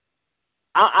 Mm-hmm.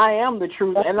 I am the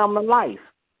truth and I'm the life.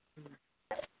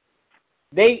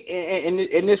 They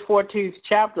in this 14th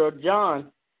chapter of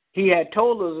John, he had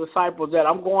told his disciples that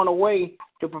I'm going away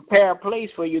to prepare a place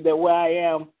for you, that where I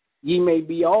am, ye may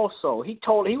be also. He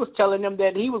was telling them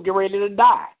that he was getting ready to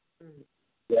die. Mm-hmm.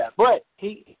 Yeah. But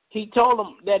he told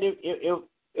them that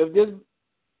if this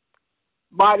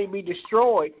body be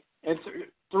destroyed in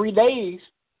 3 days,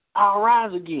 I'll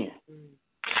rise again. Mm-hmm.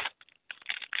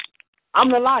 I'm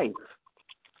the life.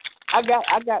 I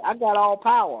got all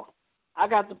power. I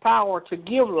got the power to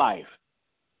give life.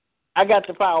 I got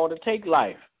the power to take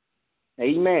life.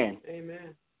 Amen.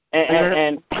 Amen.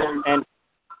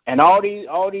 And all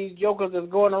these jokers that's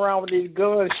going around with these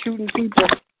guns shooting people,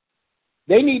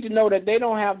 they need to know that they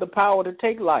don't have the power to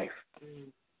take life. Mm-hmm.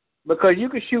 Because you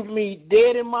can shoot me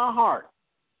dead in my heart.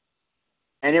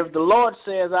 And if the Lord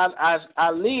says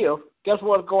I live, guess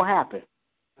what's going to happen?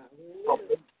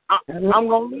 I'm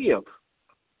going to live.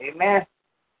 Amen.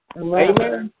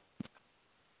 Amen.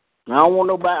 I don't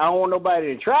want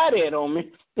nobody to try that on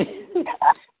me.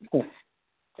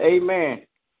 Amen.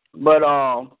 But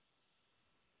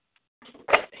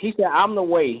he said, I'm the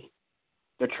way,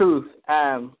 the truth,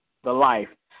 and the life.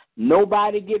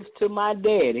 Nobody gets to my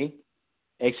daddy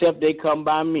except they come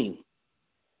by me.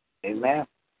 Amen.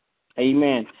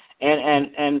 Amen.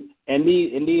 And in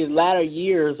these latter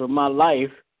years of my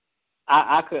life,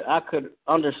 I could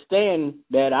understand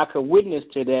that. I could witness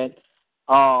to that.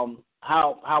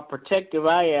 How protective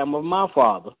I am of my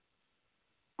Father.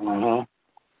 Uh-huh.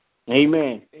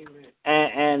 Amen. Amen.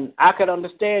 And I could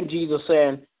understand Jesus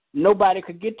saying nobody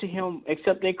could get to him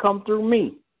except they come through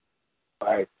me.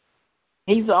 Right.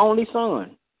 He's the only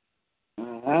Son.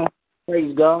 Uh-huh.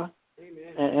 Praise God.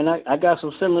 Amen. And I got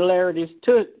some similarities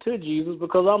to Jesus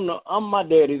because I'm my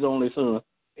daddy's only son.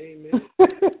 Amen.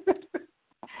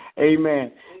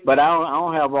 Amen. But I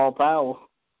don't have all power.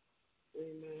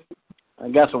 I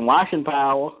got some washing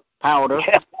powder.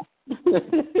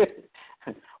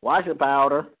 Washing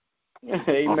powder.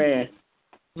 Amen.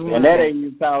 And that ain't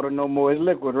even powder no more. It's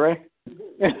liquid, right?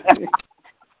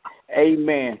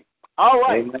 Amen. All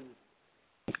right. Amen.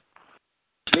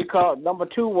 Because number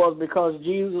 2 was because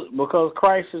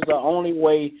Christ is the only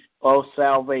way of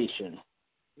salvation.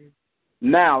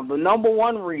 Now, the number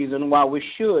 1 reason why we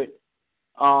should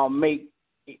make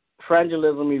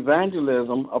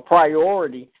evangelism a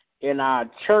priority in our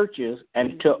churches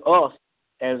and to us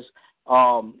as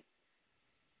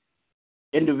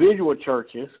individual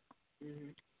churches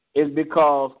is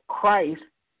because Christ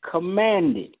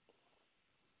commanded.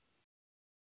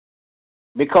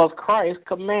 Because Christ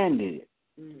commanded it.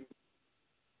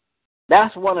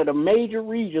 That's one of the major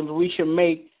reasons we should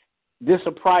make this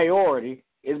a priority,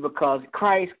 is because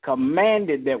Christ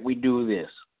commanded that we do this.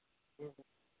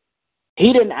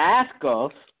 He didn't ask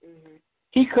us.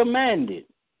 He commanded.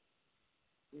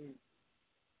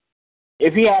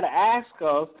 If he had asked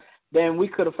us, then we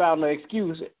could have found an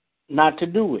excuse not to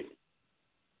do it.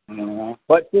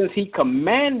 But since he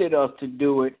commanded us to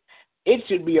do it, it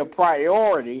should be a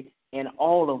priority in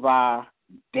all of our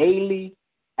daily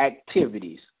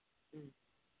activities.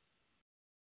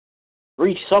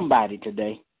 Reach somebody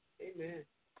today. Amen.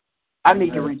 I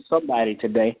need to reach somebody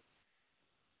today.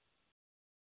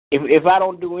 If I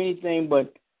don't do anything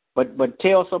but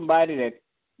tell somebody that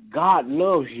God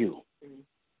loves you.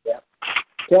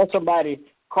 Tell somebody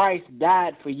Christ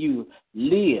died for you.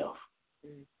 Live.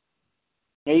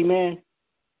 Amen.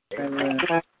 Amen.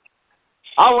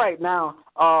 All right, now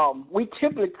we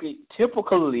typically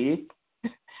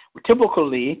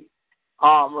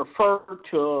refer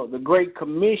to the Great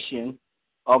Commission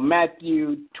of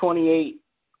Matthew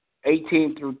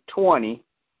 28:18-20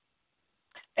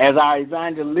 as our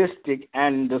evangelistic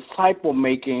and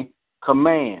disciple-making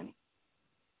command.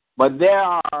 But there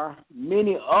are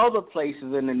many other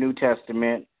places in the New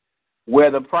Testament where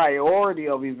the priority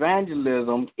of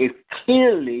evangelism is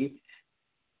clearly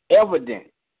evident.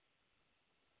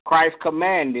 Christ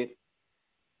commanded,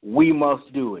 we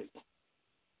must do it.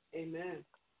 Amen.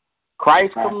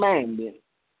 Christ commanded,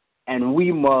 and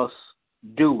we must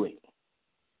do it.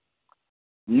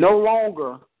 No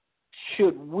longer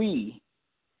should we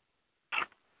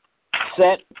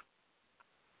sit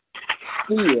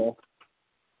still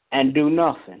and do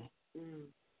nothing.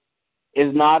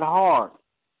 It's not hard.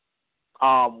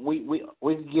 We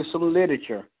could get some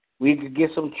literature. We could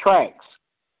get some tracts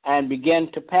and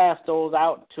begin to pass those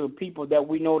out to people that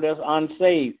we know that's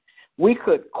unsaved. We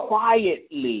could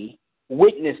quietly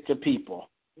witness to people.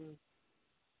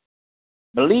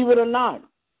 Believe it or not,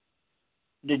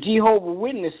 the Jehovah's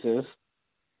Witnesses,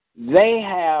 they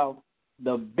have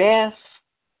the best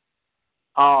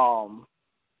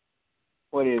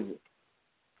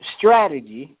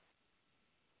strategy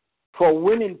for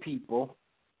winning people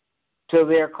to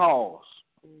their cause.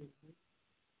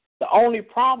 The only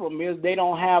problem is they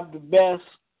don't have the best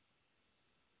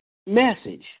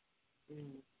message.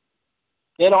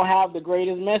 They don't have the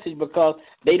greatest message because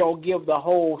they don't give the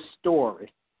whole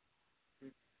story.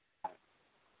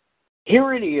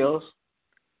 Here it is.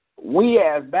 We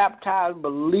as baptized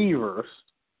believers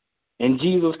in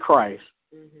Jesus Christ,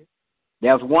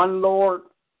 there's one Lord,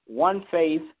 one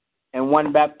faith, and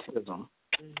one baptism.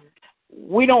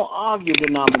 We don't argue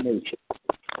denomination.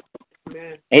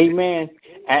 Amen.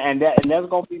 And that's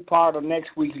going to be part of next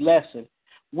week's lesson.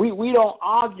 We don't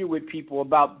argue with people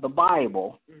about the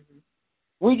Bible.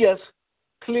 We just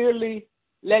clearly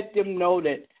let them know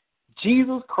that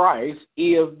Jesus Christ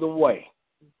is the way.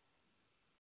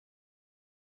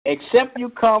 Except you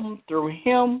come through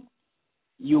him,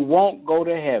 you won't go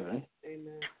to heaven.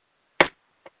 Amen.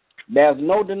 There's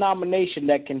no denomination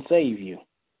that can save you.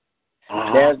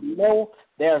 There's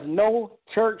no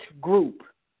church group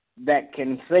that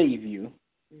can save you.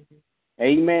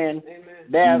 Amen.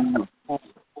 There's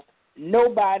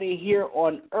nobody here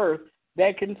on earth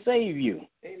that can save you.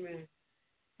 Amen.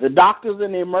 The doctors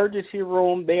in the emergency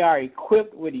room, they are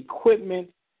equipped with equipment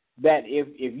that if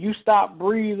you stop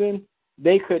breathing,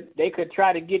 they could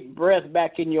try to get breath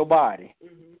back in your body.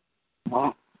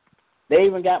 They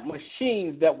even got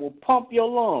machines that will pump your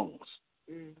lungs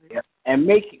and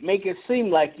make it seem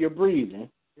like you're breathing.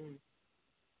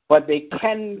 But they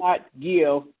cannot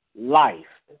give life.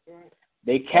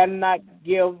 They cannot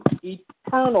give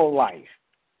eternal life.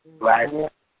 Right.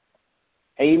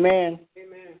 Amen.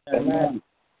 Amen.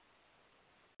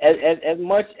 As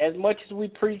much as we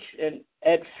preach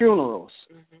at funerals,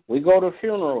 we go to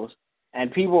funerals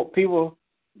and people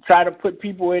try to put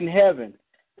people in heaven.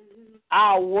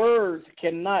 Our words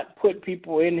cannot put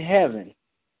people in heaven.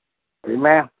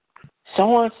 Amen.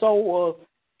 so-and-so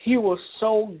he was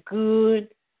so good,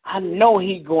 I know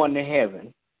he going to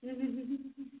heaven.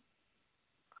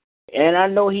 And I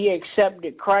know he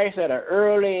accepted Christ at an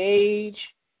early age.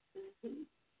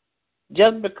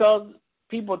 Just because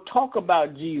people talk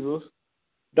about Jesus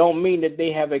don't mean that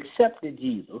they have accepted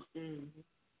Jesus.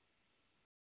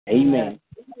 Amen.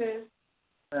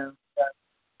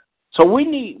 So we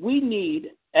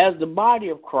need, as the body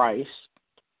of Christ,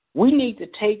 we need to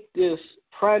take this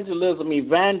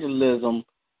evangelism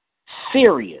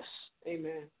serious.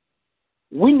 Amen.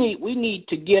 We need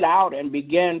to get out and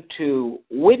begin to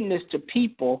witness to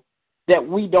people that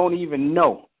we don't even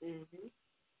know.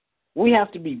 We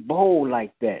have to be bold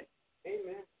like that.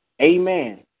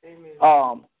 Amen.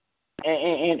 And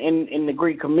in the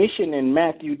Great Commission in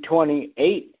Matthew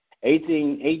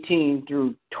 28:18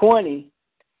 through 20,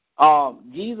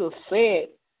 Jesus said,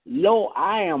 "Lo,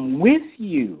 I am with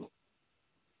you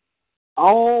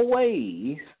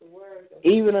always,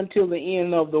 even until the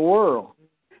end of the world."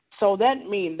 So that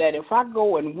means that if I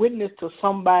go and witness to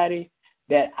somebody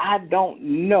that I don't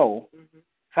know,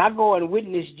 if I go and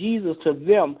witness Jesus to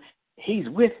them, he's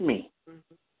with me.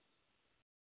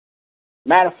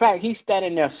 Matter of fact, he's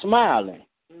standing there smiling.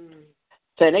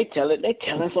 So they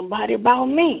telling somebody about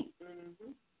me.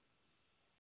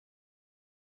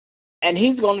 And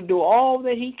he's going to do all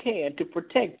that he can to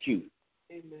protect you.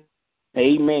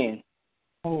 Amen.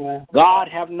 God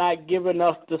have not given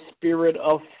us the spirit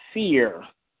of fear.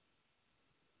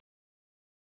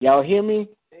 Y'all hear me?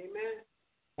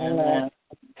 Amen.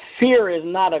 Fear is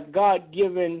not a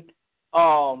God-given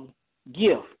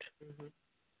gift.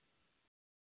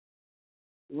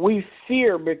 We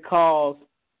fear because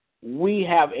we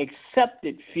have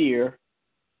accepted fear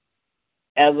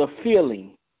as a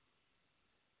feeling,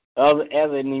 as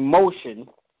an emotion.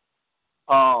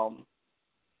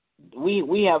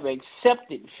 We have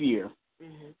accepted fear,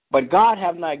 but God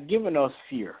have not given us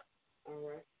fear.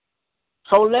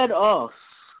 So let us,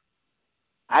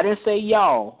 I didn't say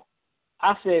y'all,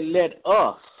 I said let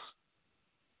us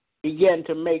begin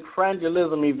to make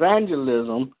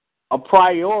evangelism a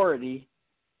priority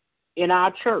in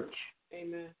our church.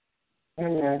 And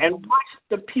watch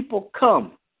the people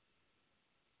come.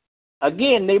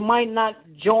 Again, they might not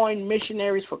join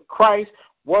Missionaries for Christ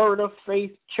Word of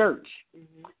Faith Church.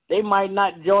 They might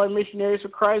not join Missionaries for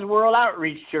Christ World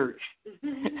Outreach Church.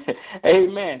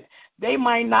 Amen. They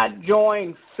might not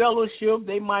join Fellowship.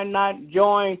 They might not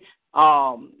join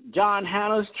John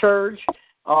Hanna's church,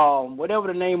 whatever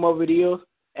the name of it is.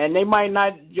 And they might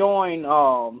not join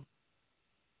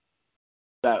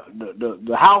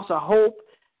the House of Hope.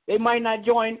 They might not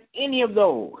join any of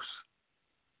those.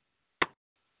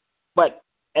 But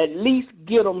at least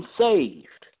get them saved.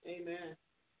 Amen.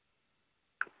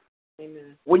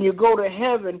 When you go to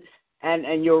heaven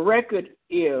and your record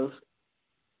is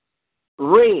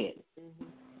red,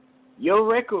 your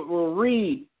record will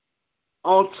read,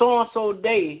 on so-and-so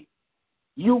day,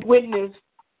 you witnessed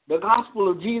the gospel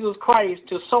of Jesus Christ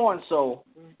to so-and-so,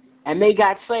 and they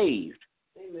got saved.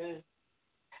 Amen.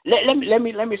 Let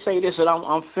me say this, and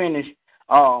I'm finished.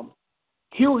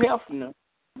 Hugh Hefner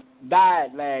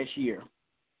died last year.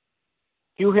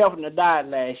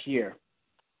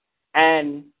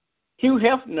 And Hugh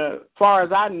Hefner, as far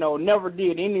as I know, never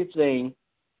did anything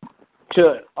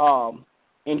to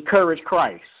encourage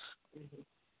Christ.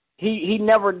 He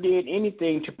never did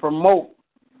anything to promote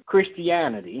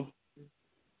Christianity,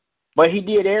 but he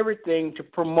did everything to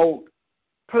promote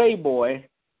Playboy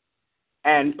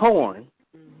and porn.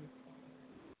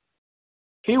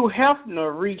 Hugh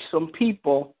Hefner reached some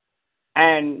people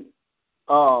and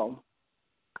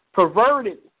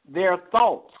perverted their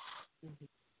thoughts.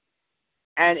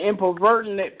 And in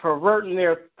perverting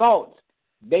their thoughts,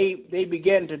 they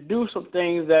began to do some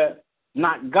things that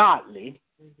not godly.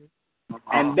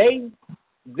 And they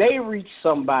reach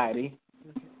somebody,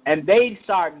 and they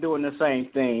start doing the same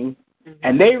thing.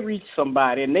 And they reach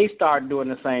somebody, and they start doing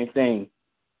the same thing.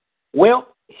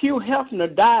 Well, Hugh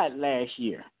Hefner died last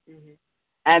year.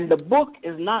 And the book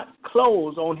is not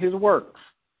closed on his works.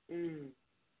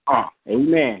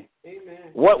 Amen.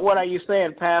 What are you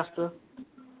saying, Pastor?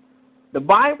 The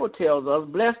Bible tells us,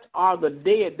 "Blessed are the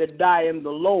dead that die in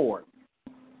the Lord,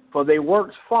 for their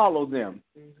works follow them."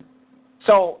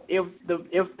 So if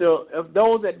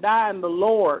those that die in the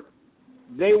Lord,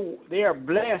 they are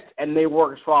blessed and their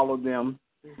works follow them.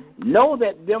 Know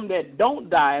that them that don't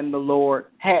die in the Lord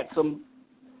had some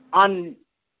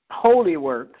unholy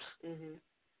works,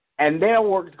 and their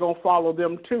works gonna follow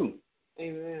them too.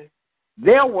 Amen.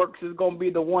 Their works is gonna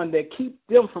be the one that keep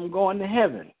them from going to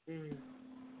heaven.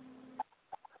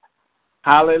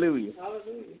 Hallelujah.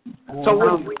 Hallelujah.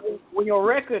 So when your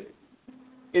record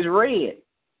is read,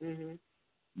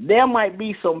 there might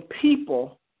be some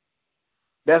people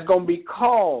that's going to be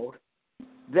called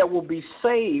that will be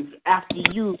saved after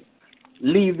you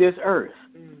leave this earth.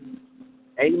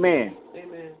 Amen.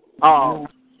 Amen.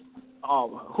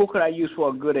 Who could I use for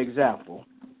a good example?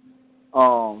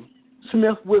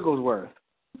 Smith Wigglesworth.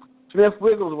 Smith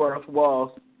Wigglesworth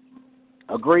was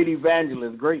a great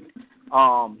evangelist, great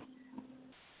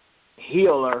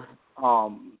healer,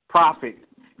 prophet.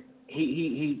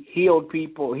 He healed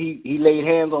people. He laid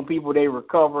hands on people. They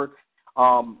recovered.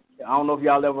 I don't know if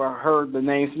y'all ever heard the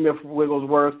name Smith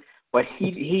Wigglesworth, but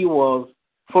he was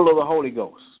full of the Holy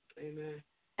Ghost. Amen.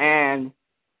 And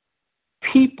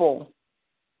people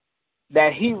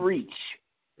that he reached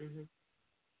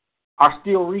are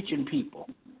still reaching people.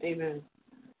 Amen.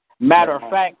 Matter of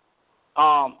fact,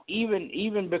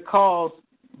 even because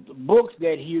the books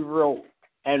that he wrote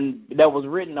and that was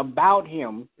written about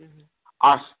him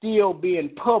are still being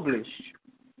published,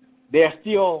 they're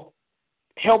still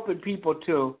helping people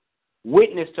to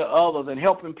witness to others and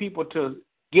helping people to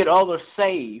get others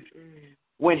saved.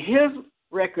 When his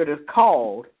record is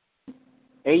called,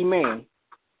 amen,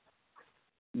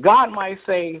 God might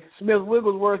say, Smith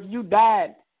Wigglesworth, you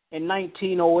died in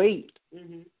 1908,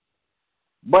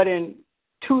 but in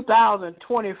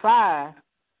 2025,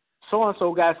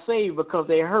 so-and-so got saved because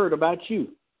they heard about you.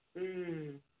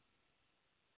 Amen.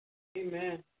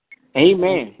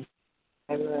 Amen.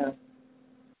 Amen.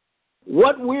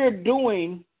 What we're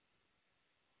doing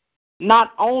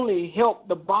not only help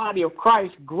the body of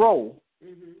Christ grow,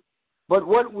 but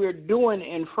what we're doing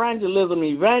in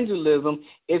evangelism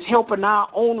is helping our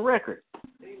own record.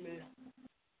 Amen.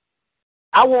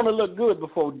 I want to look good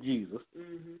before Jesus.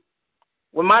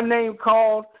 When my name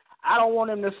called, I don't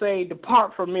want him to say,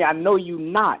 depart from me, I know you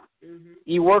not,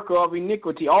 ye worker of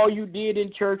iniquity. All you did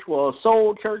in church was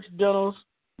sold church dinners.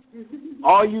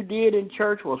 All you did in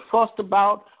church was fussed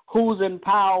about who's in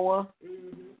power.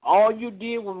 All you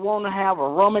did was want to have a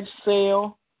rummage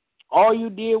sale. All you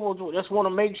did was just want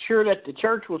to make sure that the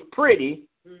church was pretty,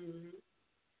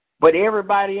 but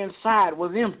everybody inside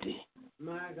was empty.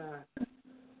 My God.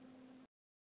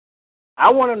 I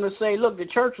want him to say, look, the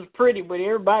church was pretty, but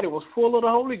everybody was full of the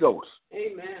Holy Ghost.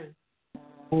 Amen.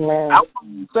 I want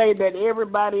to say that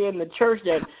everybody in the church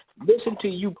that listened to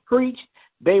you preach,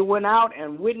 they went out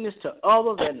and witnessed to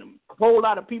others, and a whole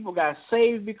lot of people got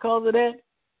saved because of that.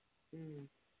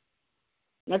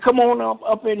 Now come on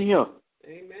up in here.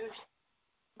 Amen.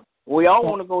 We all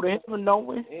want to go to heaven, don't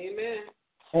we? Amen.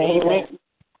 Amen.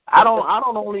 I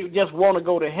don't only just want to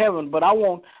go to heaven, but I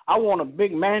want a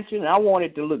big mansion, and I want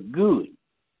it to look good.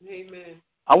 Amen.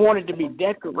 I want it to be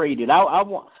decorated. I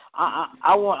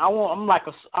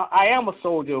am a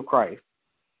soldier of Christ.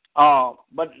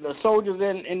 But the soldiers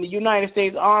in the United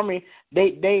States Army,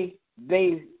 they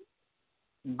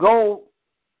go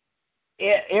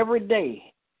every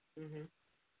day,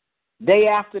 day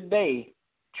after day,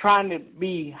 trying to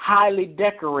be highly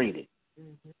decorated.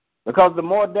 Because the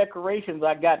more decorations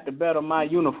I got, the better my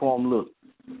uniform looks.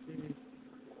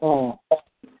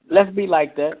 Let's be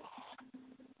like that.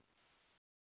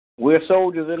 We're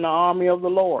soldiers in the army of the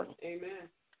Lord. Amen.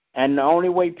 And the only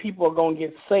way people are going to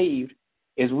get saved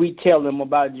is we tell them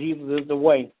about Jesus is the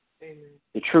way,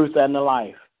 the truth, and the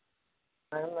life.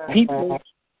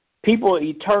 People's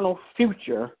eternal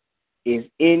future is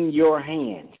in your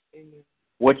hands.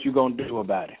 What you going to do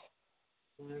about it?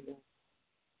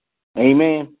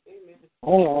 Amen.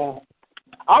 All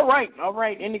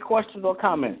right. Any questions or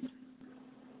comments?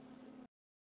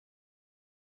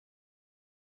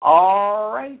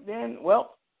 All right, then.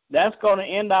 Well, that's going to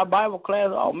end our Bible class.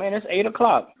 Oh, man, it's 8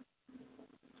 o'clock.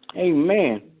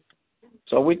 Amen.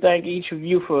 So we thank each of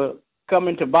you for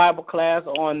coming to Bible class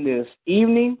on this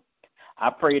evening. I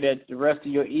pray that the rest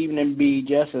of your evening be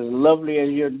just as lovely as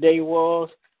your day was,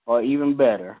 or even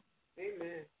better.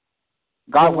 Amen.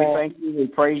 God, we thank you, we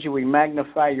praise you, we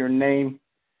magnify your name.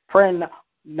 Pray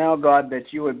now, God,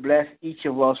 that you would bless each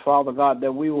of us, Father God,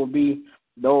 that we will be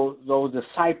those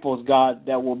disciples, God,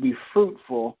 that will be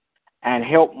fruitful and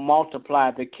help multiply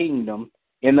the kingdom.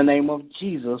 In the name of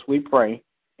Jesus, we pray.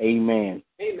 Amen.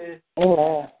 Amen.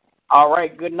 All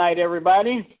right. Good night,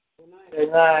 everybody.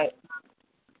 Good night.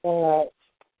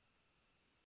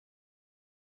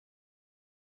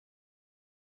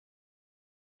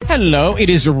 Hello, it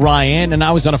is Ryan, and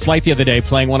I was on a flight the other day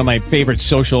playing one of my favorite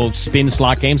social spin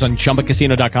slot games on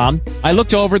ChumbaCasino.com. I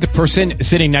looked over at the person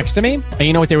sitting next to me, and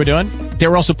you know what they were doing? They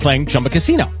were also playing Chumba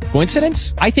Casino.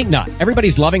 Coincidence? I think not.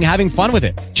 Everybody's loving having fun with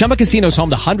it. Chumba Casino is home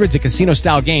to hundreds of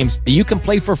casino-style games that you can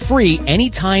play for free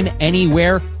anytime,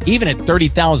 anywhere, even at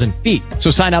 30,000 feet. So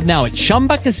sign up now at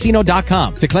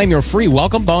ChumbaCasino.com to claim your free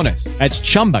welcome bonus. That's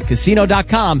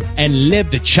ChumbaCasino.com and live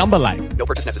the Chumba life. No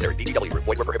purchase necessary. VGW. Void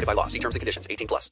where prohibited by law. See terms and conditions. 18+.